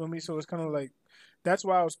 You feel me? So it's kind of like, that's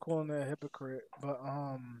why I was calling her a hypocrite. But,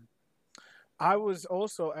 I was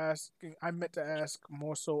also I meant to ask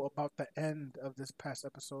more so about the end of this past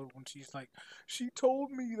episode when she's like, she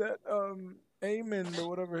told me that Aemon or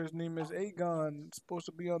whatever his name is, Aegon, is supposed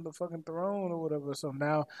to be on the fucking throne or whatever. So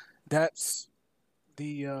now that's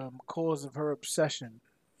the cause of her obsession,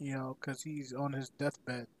 because he's on his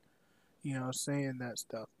deathbed, saying that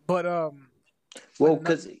stuff. But well,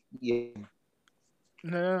 because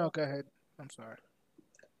no, go ahead. I'm sorry.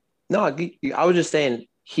 No, I was just saying.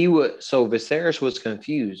 Viserys was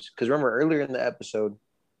confused because remember earlier in the episode,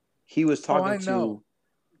 he was talking to.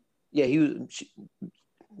 Yeah, he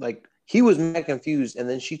was mad confused, and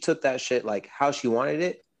then she took that shit like how she wanted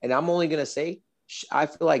it. And I'm only gonna say, I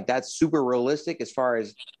feel like that's super realistic as far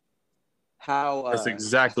as how that's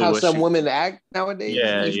exactly how some women act nowadays.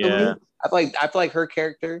 Yeah, yeah. I feel like her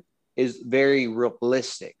character is very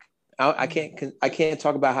realistic. I can't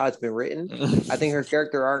talk about how it's been written. I think her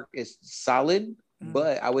character arc is solid.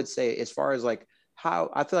 But I would say, as far as like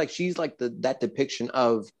how I feel like she's like that depiction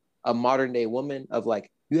of a modern day woman of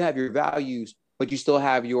like you have your values, but you still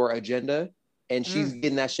have your agenda, and she's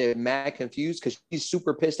getting that shit mad confused because she's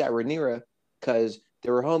super pissed at Rhaenyra because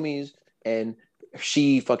they were homies and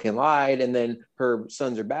she fucking lied, and then her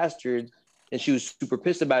sons are bastards, and she was super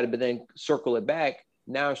pissed about it. But then circle it back,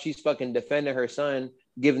 now she's fucking defending her son,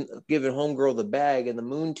 giving homegirl the bag and the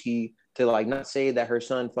moon tea to like not say that her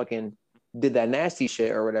son fucking did that nasty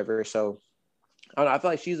shit or whatever. So I don't know, I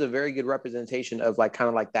feel like she's a very good representation of like kind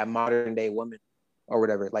of like that modern day woman or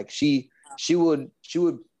whatever. Like she would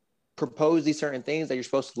propose these certain things that you're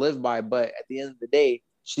supposed to live by, but at the end of the day,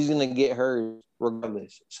 she's gonna get hers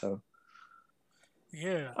regardless. So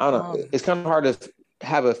yeah, I don't know. It's kind of hard to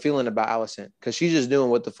have a feeling about Alicent because she's just doing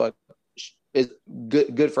what the fuck is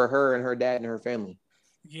good for her and her dad and her family.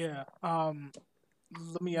 Yeah.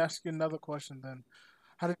 Let me ask you another question then.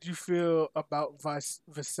 How did you feel about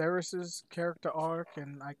Viserys's character arc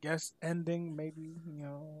and I guess ending? Maybe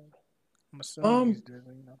I'm assuming he's dead.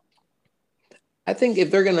 I think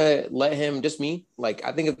if they're gonna let him,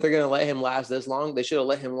 I think if they're gonna let him last this long, they should have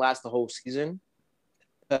let him last the whole season.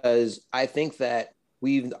 Because I think that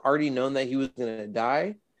we've already known that he was gonna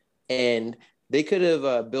die, and they could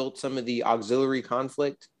have built some of the auxiliary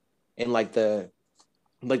conflict and like the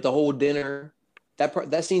whole dinner.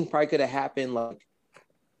 That scene probably could have happened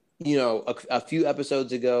a few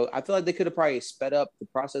episodes ago, I feel like they could have probably sped up the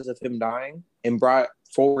process of him dying and brought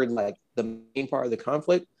forward like the main part of the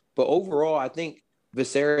conflict. But overall, I think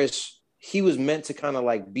Viserys, he was meant to kind of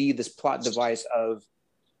like be this plot device of,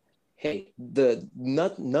 hey,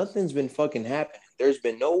 nothing's been fucking happening. There's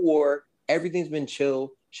been no war. Everything's been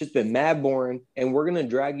chill. Shit's been mad boring, and we're gonna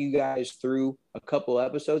drag you guys through a couple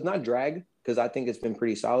episodes. Not drag, because I think it's been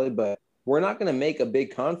pretty solid, but we're not gonna make a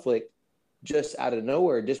big conflict just out of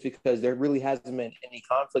nowhere, just because there really hasn't been any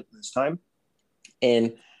conflict this time.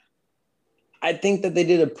 And I think that they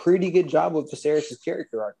did a pretty good job with Viserys'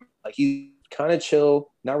 character arc. Like, he's kind of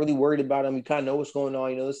chill, not really worried about him. You kind of know what's going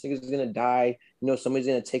on. This nigga's gonna die. Somebody's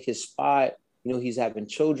gonna take his spot. He's having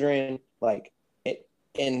children. Like,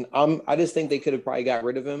 and I just think they could have probably got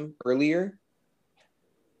rid of him earlier.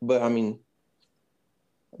 But I mean,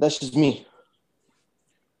 that's just me.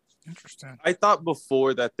 Interesting. I thought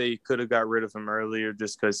before that they could have got rid of him earlier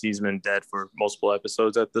just because he's been dead for multiple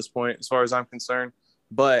episodes at this point, as far as I'm concerned.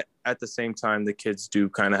 But at the same time, the kids do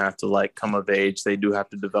kind of have to like come of age. They do have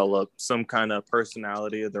to develop some kind of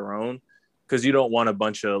personality of their own, because you don't want a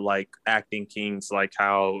bunch of like acting kings, like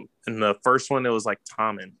how in the first one it was like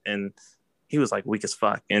Tommen, and he was like weak as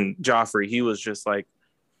fuck, and Joffrey, he was just like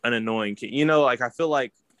an annoying kid. Like I feel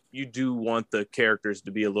like you do want the characters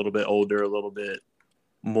to be a little bit older, a little bit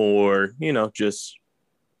more, just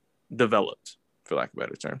developed, for lack of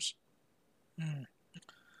better terms.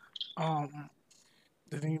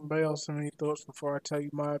 Did anybody else have any thoughts before I tell you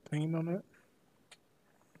my opinion on it?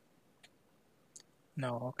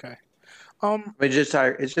 No, okay.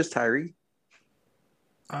 It's just Tyree.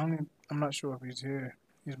 I'm not sure if he's here.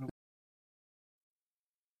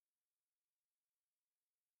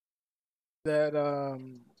 That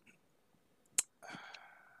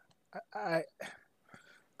I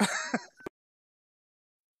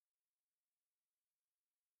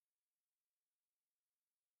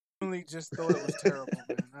really just thought it was terrible,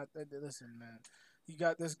 man. Listen, man, you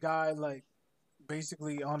got this guy like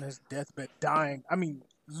basically on his deathbed, dying. I mean,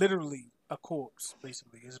 literally a corpse.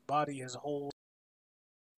 Basically, his body, his whole,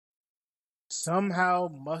 somehow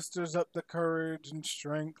musters up the courage and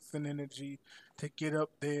strength and energy to get up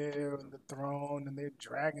there on the throne, and they're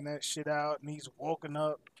dragging that shit out, and he's woken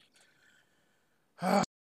up.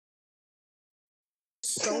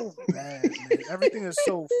 So bad, man. Everything is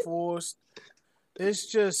so forced. It's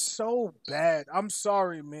just so bad. I'm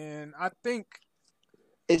sorry, man. I think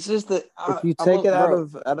it's just that if you take it out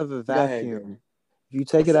of a vacuum, if you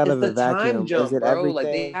take it out of a vacuum, jump, is it bro? everything? Like,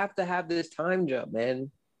 they have to have this time jump,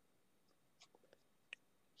 man.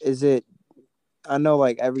 Is it? I know,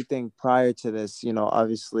 like everything prior to this,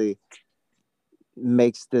 obviously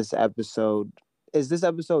makes this episode. Is this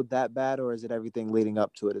episode that bad, or is it everything leading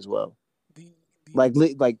up to it as well? Like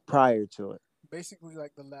prior to it. Basically,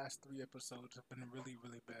 like the last 3 episodes have been really,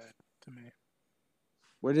 really bad to me.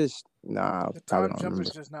 We're just the time jump is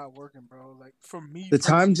just not working, bro. Like for me, the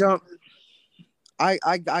time jump. I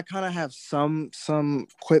kind of have some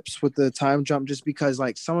quips with the time jump, just because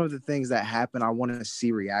like some of the things that happen, I want to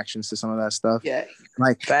see reactions to some of that stuff. Yeah,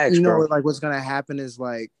 like facts, bro. Like what's gonna happen is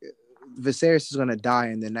like Viserys is gonna die,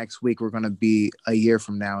 and the next week we're gonna be a year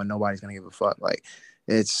from now, and nobody's gonna give a fuck. Like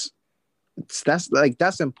that's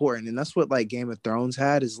important, and that's what like Game of Thrones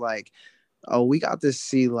had, is like, oh, we got to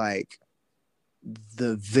see like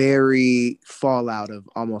the very fallout of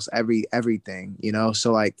almost everything,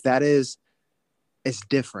 so like it's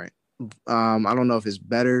different. I don't know if it's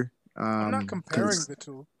better. I'm not comparing the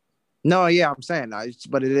two. No, yeah, I'm saying,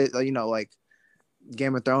 but it is, like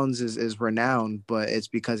Game of Thrones is renowned, but it's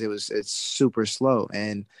because it's super slow,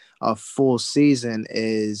 and a full season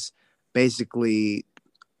is basically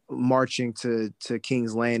marching to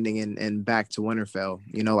King's Landing and back to Winterfell.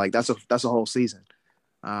 Like that's a whole season.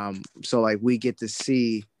 So like we get to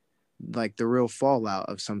see like the real fallout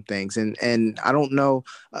of some things, and I don't know.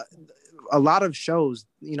 A lot of shows,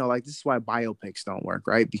 like this is why biopics don't work,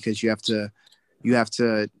 right? Because you have to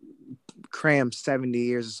cram 70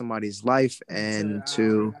 years of somebody's life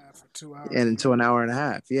into an hour and a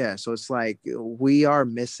half. Yeah. So it's like we are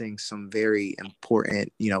missing some very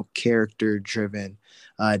important, character driven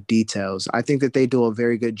details. I think that they do a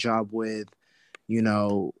very good job with,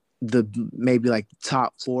 the maybe like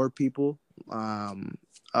top 4 people,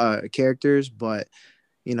 characters, but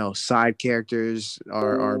side characters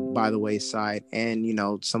are by the wayside, and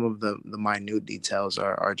some of the minute details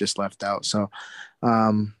are just left out. So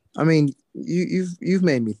I mean, you've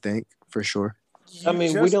made me think, for sure. I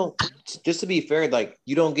mean, we don't, just to be fair, like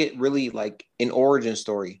you don't get really like an origin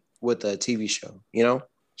story with a TV show,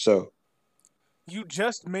 So you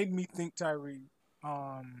just made me think, Tyree.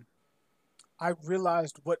 I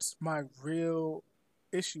realized what's my real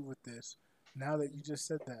issue with this. Now that you just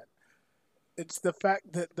said that, it's the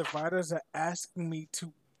fact that the writers are asking me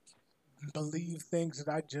to believe things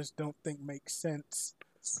that I just don't think make sense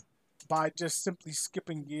by just simply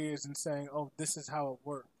skipping years and saying, "Oh, this is how it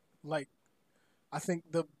worked." Like, I think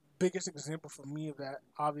the biggest example for me of that,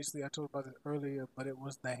 obviously, I told about it earlier, but it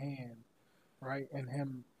was the hand, right, and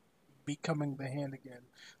him becoming the hand again.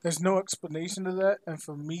 There's no explanation to that, and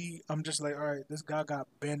for me, I'm just like, all right, this guy got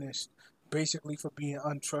banished basically for being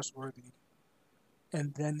untrustworthy,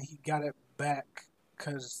 and then he got it back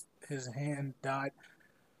because his hand died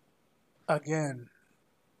again.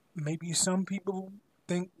 Maybe some people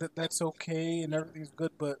think that that's okay and everything's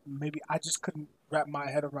good, but maybe I just couldn't wrap my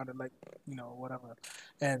head around it, like, whatever.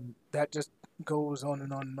 And that just goes on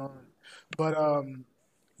and on and on. But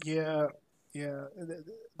yeah, yeah,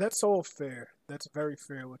 that's all fair. That's very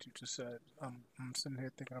fair what you just said. I'm sitting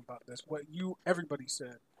here thinking about this. What everybody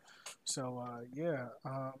said. So yeah,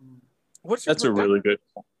 what's your That's a really good.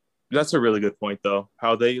 That's a really good point, though.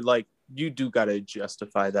 How they you do got to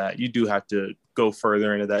justify that. You do have to go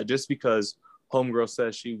further into that. Just because homegirl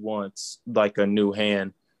says she wants like a new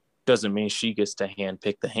hand doesn't mean she gets to hand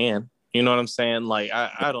pick the hand. You know what I'm saying? Like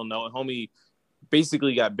I don't know. Homie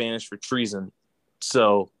basically got banished for treason.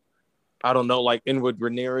 So I don't know. Like, and would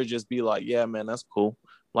Rhaenyra just be like, "Yeah, man, that's cool."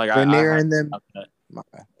 Like Rhaenyra and them.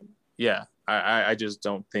 Yeah, I just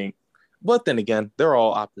don't think. But then again, they're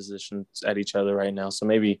all oppositions at each other right now, so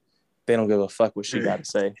maybe they don't give a fuck what she got to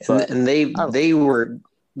say. But, and they were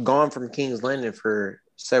gone from King's Landing for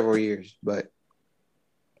several years, but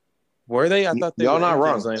were they? I thought they y'all were not in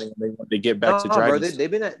wrong. King's Landing. They wanted to get back to Dragonstone. Bro,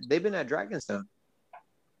 they've been at Dragonstone.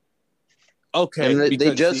 Okay, and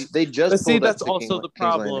because they just pulled that's up to also the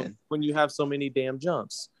problem when you have so many damn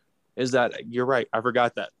jumps. Is that you're right? I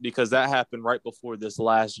forgot that because that happened right before this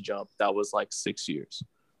last jump. That was like 6 years.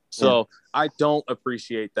 So I don't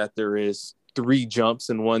appreciate that there is 3 jumps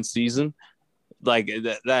in one season. Like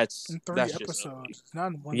that's in 3 that's episodes. Just not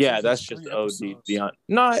in one yeah, season, that's just OD episodes. beyond.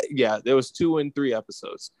 No, yeah, there was 2 and 3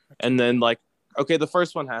 episodes, and then okay, the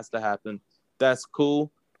first one has to happen. That's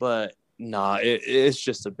cool, but nah, it's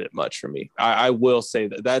just a bit much for me. I will say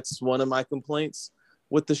that's one of my complaints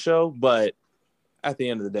with the show, but at the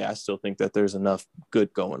end of the day, I still think that there's enough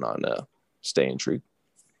good going on to stay intrigued.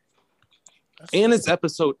 And it's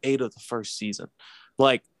episode 8 of the first season.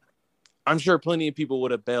 Like, I'm sure plenty of people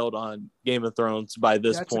would have bailed on Game of Thrones by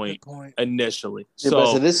this point initially.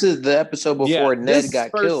 So this is the episode before Ned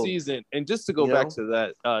got first killed. Season, and just to go back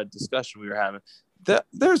to that discussion we were having,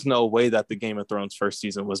 there's no way that the Game of Thrones first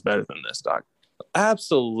season was better than this, Doc.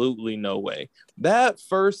 Absolutely no way. That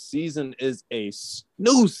first season is a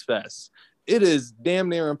snooze fest. It is damn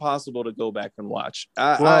near impossible to go back and watch. You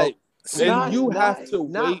have to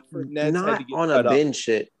wait for Ned's head to get on a binge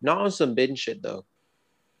shit. Not on some binge shit though.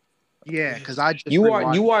 Yeah, because I just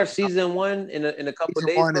you are season 1 in a couple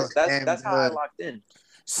days, bro. That's how I locked in.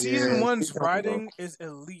 Season 1's writing is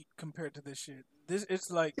elite compared to this shit. It's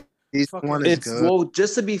like season 1 is good. Well,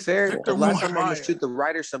 just to be fair, the last time I'm gonna shoot the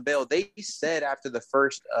writers some bail, they said after the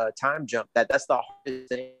first time jump that's the hardest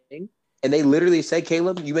thing, and they literally said,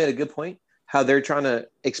 Caleb, you made a good point. How they're trying to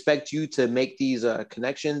expect you to make these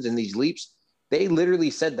connections and these leaps. They literally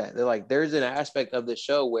said that. They're like, there's an aspect of the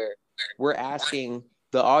show where we're asking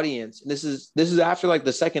the audience. And this is after like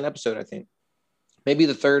the second episode, I think, maybe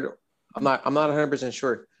the third. I'm not 100%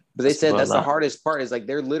 sure, but they said that's the hardest part. Is like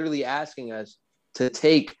they're literally asking us to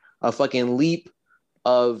take a fucking leap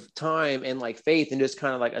of time and like faith and just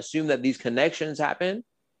kind of like assume that these connections happen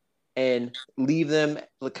and leave them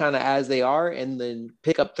kind of as they are and then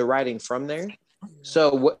pick up the writing from there.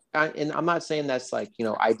 So and I'm not saying that's like,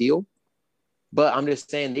 ideal, but I'm just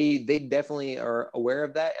saying they definitely are aware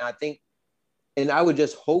of that. And I think, and I would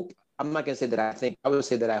just hope, I'm not going to say that I think, I would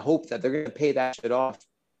say that I hope that they're going to pay that shit off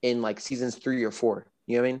in like seasons 3 or 4.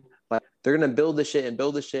 You know what I mean? Like they're going to build the shit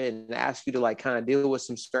and ask you to like kind of deal with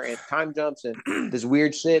some certain time jumps and this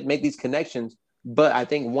weird shit, make these connections. But I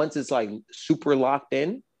think once it's like super locked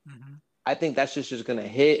in, I think that's just going to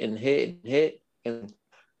hit and hit and hit. And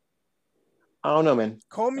I don't know, man.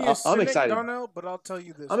 Call me a cynic, I'm excited, Darnell, but I'll tell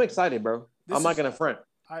you this. I'm excited, bro. I'm not going to front.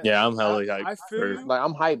 I'm hella hyped. I feel you. Like,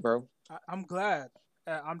 I'm hyped, bro. I'm glad.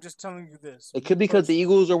 I'm just telling you this. It could be because the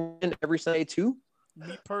Eagles are winning every Sunday, too.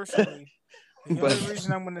 Me personally. The only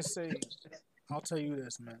reason I'm going to say, I'll tell you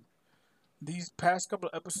this, man. These past couple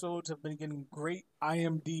of episodes have been getting great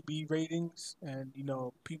IMDb ratings, and,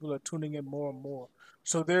 people are tuning in more and more.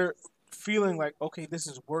 So they're feeling like, okay, this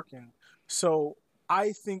is working. So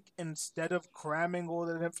I think instead of cramming all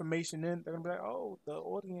that information in, they're going to be like, oh, the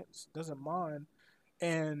audience doesn't mind.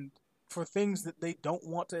 And for things that they don't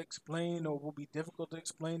want to explain or will be difficult to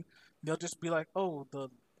explain, they'll just be like, "Oh, the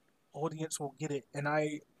audience will get it," and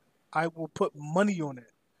I will put money on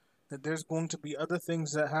it that there's going to be other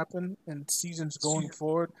things that happen in seasons going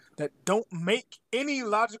forward that don't make any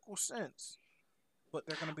logical sense. But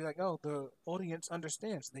they're going to be like, oh, the audience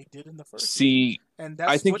understands. They did in the first season. And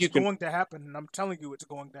I that's think what's going to happen. And I'm telling you it's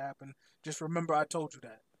going to happen. Just remember I told you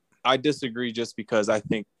that. I disagree just because I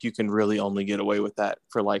think you can really only get away with that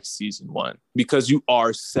for like season 1 because you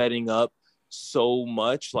are setting up so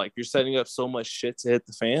much, like you're setting up so much shit to hit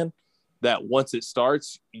the fan that once it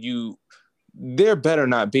starts, there better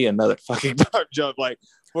not be another fucking time jump like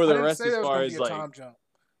for the rest as far as like time jump.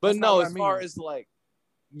 But no, as far as like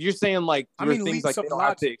you're saying like things like they don't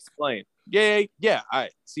have to explain. Yeah. I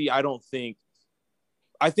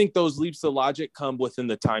think those leaps of logic come within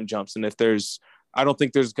the time jumps, and I don't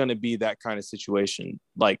think there's going to be that kind of situation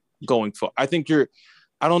like going forward. I think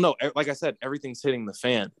I don't know. Like I said, everything's hitting the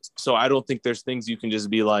fan, so I don't think there's things you can just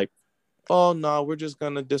be like, oh no, we're just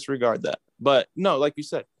going to disregard that. But no, like you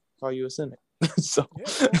said, call you a cynic. So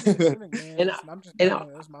and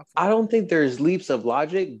I don't think there's leaps of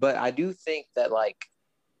logic, but I do think that like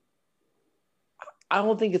I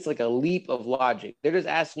don't think it's like a leap of logic. They're just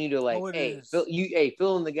asking you to like,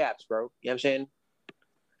 fill in the gaps, bro. You know what I'm saying?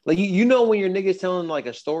 Like you know when your nigga's telling like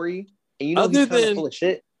a story and you know he's kind of full of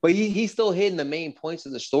shit, but he's still hitting the main points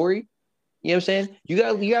of the story. You know what I'm saying? You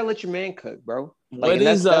gotta let your man cook, bro. Like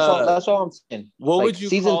that's all I'm saying. What like, would you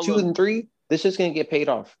season call 2 and 3? This is gonna get paid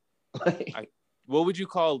off. What would you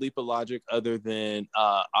call a leap of logic other than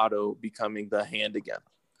Otto becoming the hand again?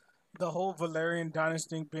 The whole Valerian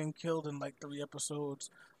dynasty being killed in like 3 episodes.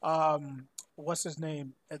 What's his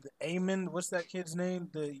name? Aemon. What's that kid's name?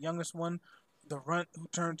 The youngest one, the runt who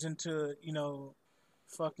turns into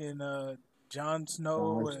fucking Jon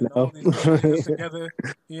Snow and all these things together.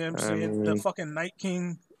 You know what I'm saying? The fucking Night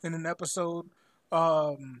King in an episode.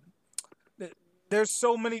 There's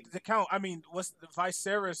so many to count. I mean, what's the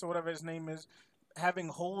Viscerys or whatever his name is, having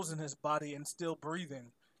holes in his body and still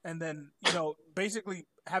breathing, and then basically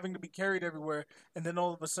having to be carried everywhere, and then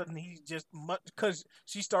all of a sudden he just because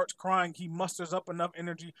she starts crying, he musters up enough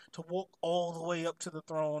energy to walk all the way up to the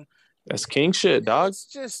throne. That's king shit, dog. It's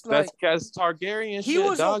just like that's Targaryen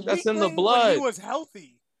shit, dog. That's in the blood. He was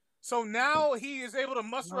healthy, so now he is able to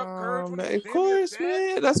muster up courage. Of course,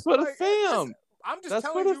 man. That's for the fam. I'm just that's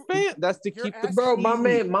telling for the fan. That's to keep the bro. My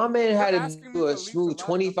man had to do a smooth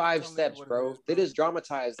 25 steps, bro. They just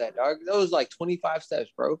dramatized that, dog. That was like 25 steps,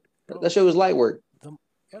 bro. That shit was light work.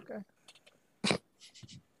 Okay.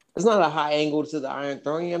 It's not a high angle to the Iron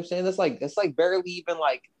Throne. You know what I'm saying? That's like barely even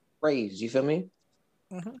like raised. You feel me?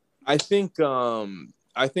 Mm-hmm. I think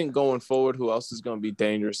going forward, who else is going to be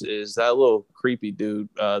dangerous is that little creepy dude,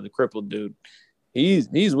 the crippled dude. He's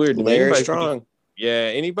weird. Larry Strong.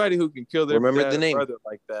 Anybody who can kill their brother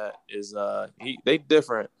like that is they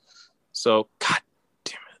different. So god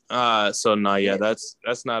damn it. So no,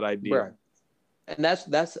 that's not ideal. Bruh. And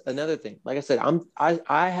that's another thing. Like I said,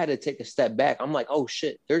 I had to take a step back. I'm like, oh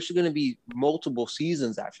shit, there's gonna be multiple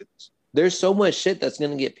seasons after this. There's so much shit that's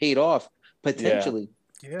gonna get paid off potentially.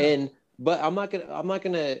 Yeah. But I'm not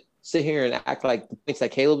gonna sit here and act like the points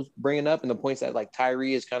that Caleb's bringing up and the points that like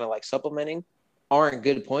Tyree is kind of like supplementing aren't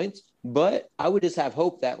good points. But I would just have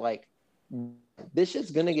hope that like this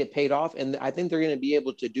shit's gonna get paid off, and I think they're gonna be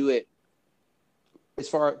able to do it. As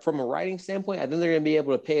far from a writing standpoint, I think they're gonna be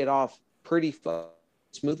able to pay it off pretty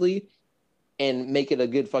smoothly and make it a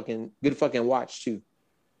good fucking watch too.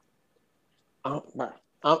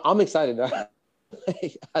 I'm excited. I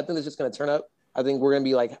think it's just gonna turn up. I think we're gonna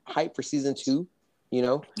be like hyped for season 2.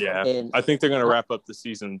 Yeah, and I think they're gonna wrap up the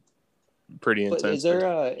season pretty intense.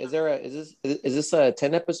 Is this a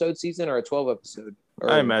 10 episode season or a 12 episode?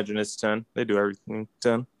 I imagine it's 10. They do everything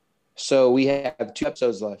 10. So we have 2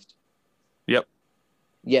 episodes left. Yep.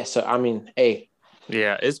 Yeah. So I mean, hey.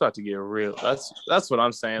 Yeah, it's about to get real. That's what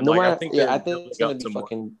I'm saying. I think it's gonna be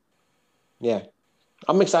fucking. Yeah,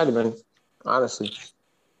 I'm excited, man. Honestly.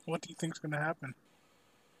 What do you think's gonna happen?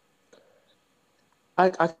 I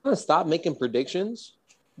kind of stopped making predictions,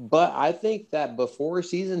 but I think that before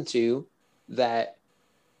season 2, that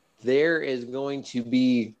there is going to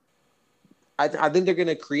be. I think they're going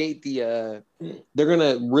to create the. They're going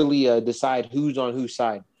to really decide who's on whose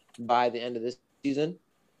side by the end of this season.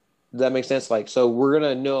 Does that make sense? Like, so we're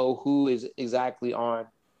going to know who is exactly on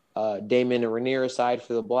Daemon and Rhaenyra's side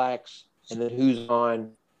for the Blacks, and then who's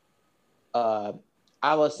on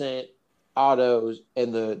Alicent, Otto's,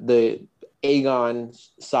 and the Aegon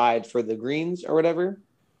side for the Greens or whatever.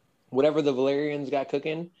 Whatever the Valerians got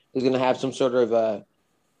cooking is going to have some sort of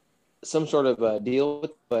some sort of a deal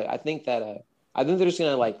with. But I think they're just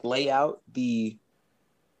gonna like lay out the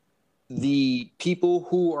people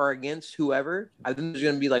who are against whoever. I think there's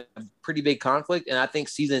gonna be like a pretty big conflict, and I think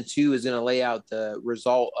season 2 is gonna lay out the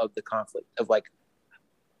result of the conflict of like,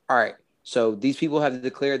 all right, so these people have to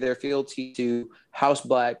declare their fealty to House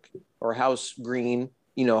Black or House Green,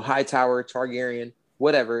 Hightower, Targaryen,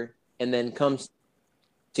 whatever, and then comes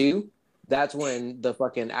to that's when the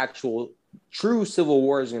fucking actual true civil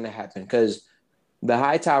war is going to happen because the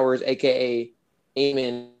Hightowers, aka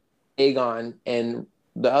Aemon, Aegon, and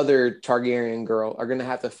the other Targaryen girl are going to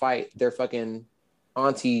have to fight their fucking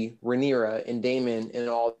auntie Rhaenyra and Daemon and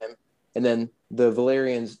all of them, and then the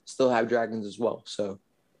Valyrians still have dragons as well. So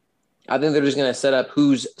I think they're just going to set up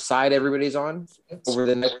whose side everybody's on over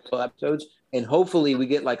the next couple episodes, and hopefully we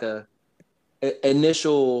get like a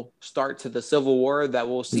initial start to the civil war that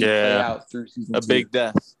we'll see play out through season 2. Big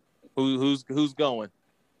death. Who's going?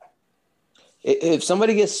 If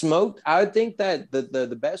somebody gets smoked, I would think that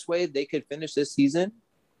the best way they could finish this season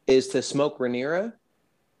is to smoke Rhaenyra.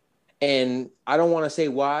 And I don't want to say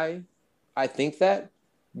why I think that,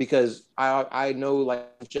 because I know like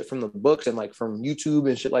shit from the books and like from YouTube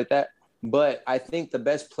and shit like that. But I think the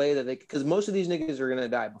best play that because most of these niggas are gonna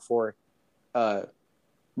die before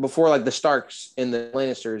like the Starks and the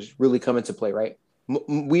Lannisters really come into play, right?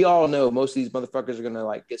 We all know most of these motherfuckers are gonna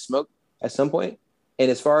like get smoked at some point. And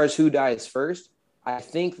as far as who dies first, I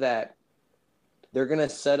think that they're gonna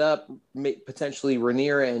set up potentially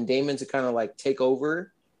Rhaenyra and Daemon to kind of like take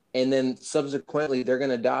over, and then subsequently they're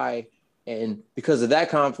gonna die, and because of that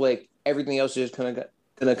conflict, everything else is just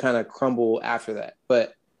gonna kind of crumble after that.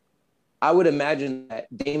 But I would imagine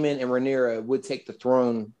that Daemon and Rhaenyra would take the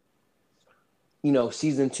throne,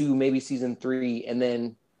 season 2, maybe season 3, and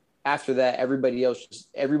then after that,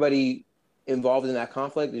 everybody involved in that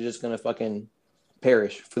conflict is just gonna fucking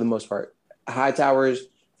perish for the most part. Hightowers,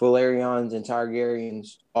 Valerians, and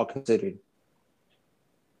Targaryens all considered.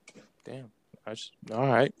 Damn. All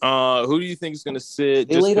right. Who do you think is gonna sit?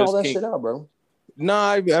 They laid all that shit out, bro. No,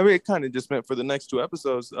 I mean it kind of just meant for the next 2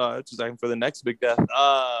 episodes. Just like for the next big death.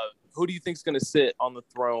 Who do you think is gonna sit on the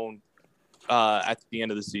throne at the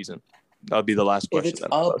end of the season? That'll be the last question. If it's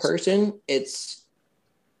a person, it's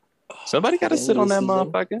somebody got to sit on that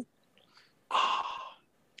motherfucker.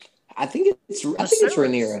 I think it's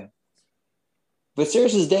Rhaenyra.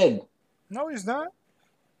 Viscerys is dead. No, he's not.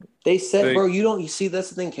 They said, bro, you see, that's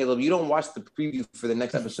the thing, Caleb. You don't watch the preview for the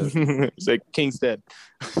next episode. It's like King's dead.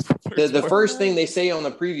 the first thing they say on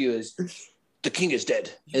the preview is, the king is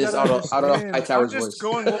dead. And it's out of Hightower's voice. I'm just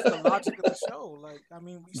going with the logic of the show. Like, I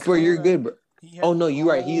mean, bro, you're good, bro. Oh, no, you're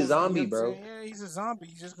right. He's a zombie, bro. Yeah, he's a zombie.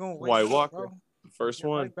 He's just going to White Walker. Bro. First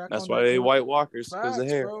one. That's why they White Walkers, because of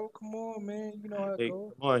hair. Bro, come on, man. You know how it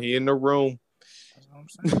goes. Come on, he in the room. That's what I'm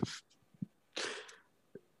saying.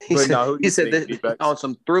 He said that on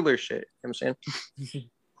some thriller shit. You know what I'm saying?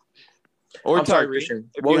 Or Tyrese.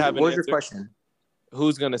 What was your question?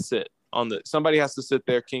 Who's going to sit on the... Somebody has to sit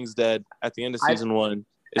there. King's dead at the end of season 1.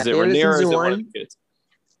 Is it Rhaenyra or is it one of the kids?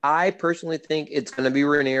 I personally think it's going to be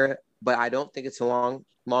Rhaenyra, but I don't think it's a long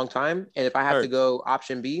time. And if I have to go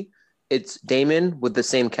option B, it's Daemon with the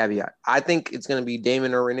same caveat. I think it's going to be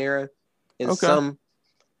Daemon or Rhaenyra in some...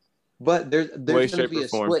 But there's going to be a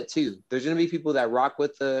split too. There's going to be people that rock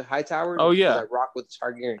with the Hightowers. Oh yeah, that rock with the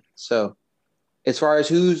Targaryen. So, as far as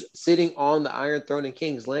who's sitting on the Iron Throne in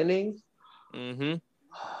King's Landing,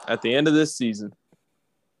 at the end of this season,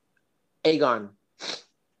 Aegon.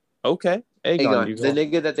 Okay, Aegon. The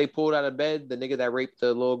nigga that they pulled out of bed, the nigga that raped the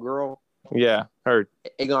little girl. Yeah, heard.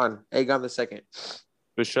 Aegon the second.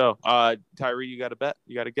 For sure. Tyree, you got a bet?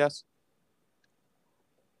 You got a guess?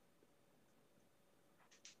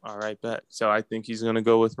 All right, bet. So I think he's going to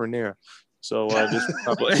go with Rhaenyra. So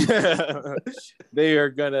they are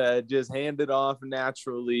going to just hand it off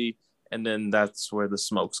naturally, and then that's where the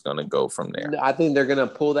smoke's going to go from there. I think they're going to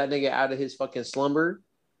pull that nigga out of his fucking slumber,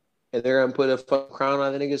 and they're going to put a fucking crown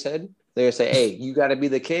on the nigga's head. They're going to say, hey, you got to be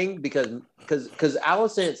the king because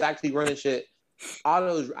Alicent's actually running shit.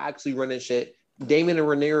 Otto's actually running shit. Daemon and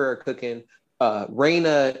Rhaenyra are cooking.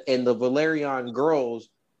 Rhaena and the Valerian girls,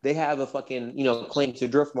 they have a fucking, claim to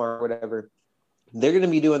Driftmark or whatever. They're going to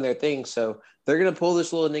be doing their thing. So they're going to pull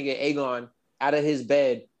this little nigga Aegon out of his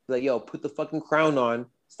bed. Like, yo, put the fucking crown on.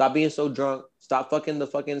 Stop being so drunk. Stop fucking the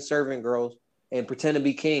fucking servant girls and pretend to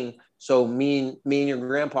be king. So me and your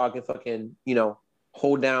grandpa can fucking,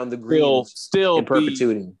 hold down the greens still in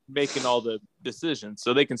perpetuity. Making all the decisions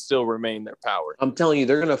so they can still remain their power. I'm telling you,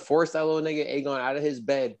 they're going to force that little nigga Aegon out of his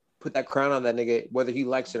bed, put that crown on that nigga, whether he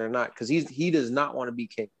likes it or not, because he does not want to be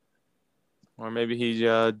king. Or maybe he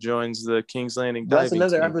joins the King's Landing. That's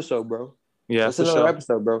another team. episode, bro. Yeah, that's another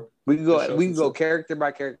episode, bro. We can go. We can go character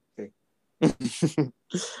by character.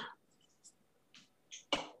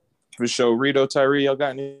 For sure. Rito, Tyree, y'all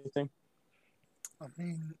got anything? I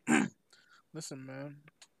mean, listen, man.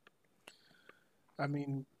 I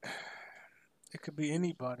mean, it could be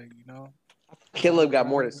anybody, you know. Caleb got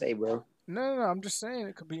more to say, bro. No, I'm just saying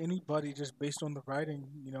it could be anybody just based on the writing,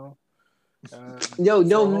 you know. No,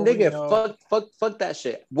 nigga, fuck that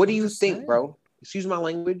shit. What do you think, saying. bro? Excuse my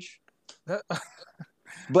language. But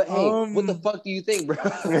hey, what the fuck do you think, bro?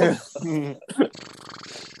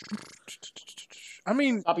 I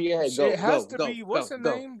mean, top of your head, it has to be. What's her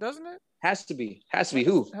name? Doesn't it? Has to be.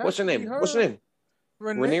 Who? What's her name? What's her name?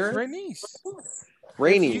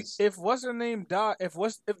 Rhaenys. If what's her name died, if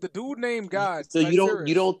the dude named God. So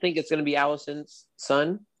you don't think it's gonna be Alicent's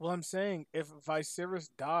son? Well, I'm saying if Viscerys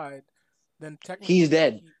died, then technically he's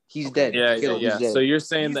dead. He's dead. Yeah. Dead. So you're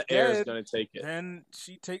saying the heir is gonna take it? Then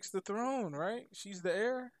she takes the throne, right? She's the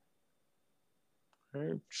heir.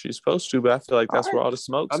 She's supposed to, but I feel like that's where all the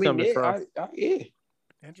smoke's coming from. Yeah.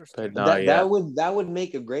 Interesting. That would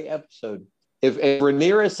make a great episode. If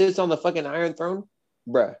Rhaenyra sits on the fucking Iron Throne,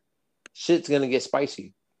 bruh, shit's gonna get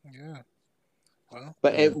spicy. Yeah. Well,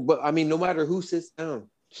 but I mean, no matter who sits down,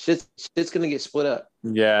 shit's gonna get split up.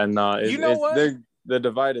 Yeah, no. You know what? The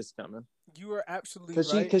divide is coming. You are absolutely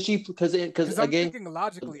right. Because I'm again, thinking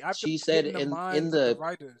logically. She said in the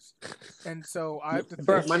writers, and so I have to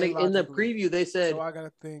think in the preview they said. So I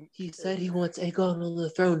gotta think. He said he wants Aegon on the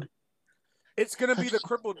throne. It's gonna be the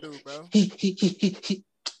crippled dude, bro.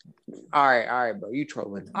 All right, bro. You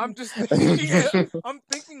trolling? I'm just thinking. I'm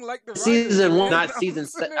thinking like the season 1, not season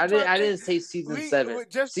 7. I didn't say season 7.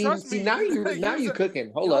 Just trust me. Now you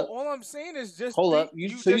cooking. Hold up. All I'm saying is just hold up. You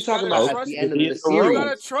talking about at the end of the series? You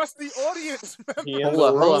gotta trust the audience.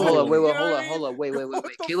 Hold up. Wait.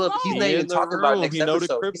 Caleb, he's not even talking about next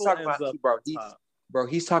episode. He's talking about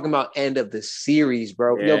he's talking about end of the series,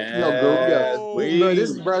 bro. This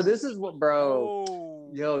is what, bro.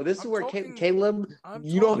 Yo, this is where Caleb. I'm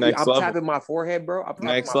tapping my forehead, bro.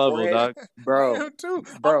 Next level, dog. Bro. I'm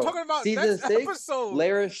talking about season 6. Episode.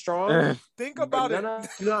 Larry Strong. Think about it. No,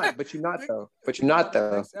 you're not. But you're not though. Because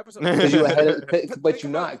you ahead. But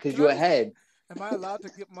you're not because you're ahead. Am I allowed to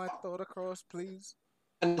get my thought across, please?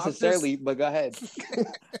 Not necessarily, but go ahead.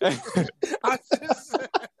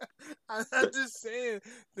 I'm just saying.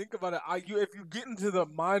 Think about it. If you get into the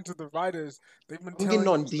minds of the writers, they've been. I'm getting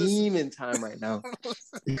on demon time right now.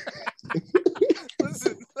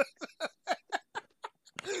 Listen.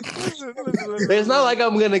 It's not like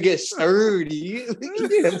I'm gonna get sturdy.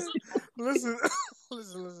 Listen.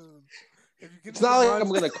 It's not like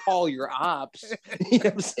I'm gonna call your ops. You know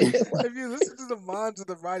what I'm saying? If you listen to the minds of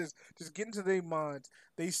the writers, just get into their minds.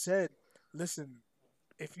 They said, "Listen,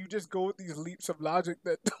 if you just go with these leaps of logic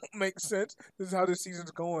that don't make sense, this is how the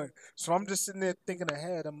season's going." So I'm just sitting there thinking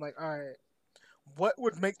ahead. I'm like, all right, what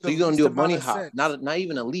would make the so you're gonna do a bunny hop, not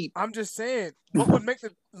even a leap. I'm just saying, what would make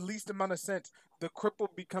the least amount of sense? The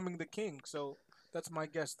cripple becoming the king. So that's my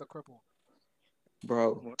guess. The cripple,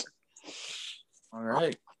 bro. All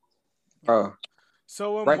right. Bro.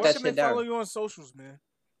 So what can they follow you on socials, man?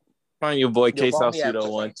 Find your boy Case Alcedo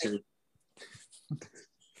 12.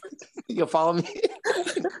 You'll follow me.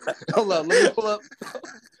 Hold up, let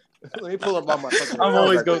me pull up on my fucking. I'm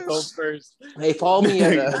always going to go first. Hey, follow me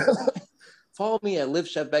at Live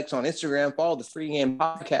Chef X on Instagram. Follow the Free Game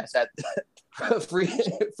Podcast at free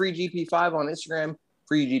GP5 on Instagram,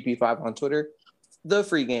 Free GP5 on Twitter, the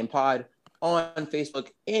Free Game Pod on Facebook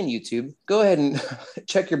and YouTube. Go ahead and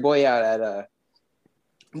check your boy out at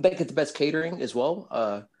Beck at the Best Catering as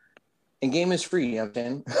well. And game is free, you know what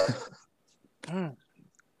I'm saying?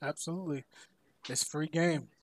 Absolutely. It's free game.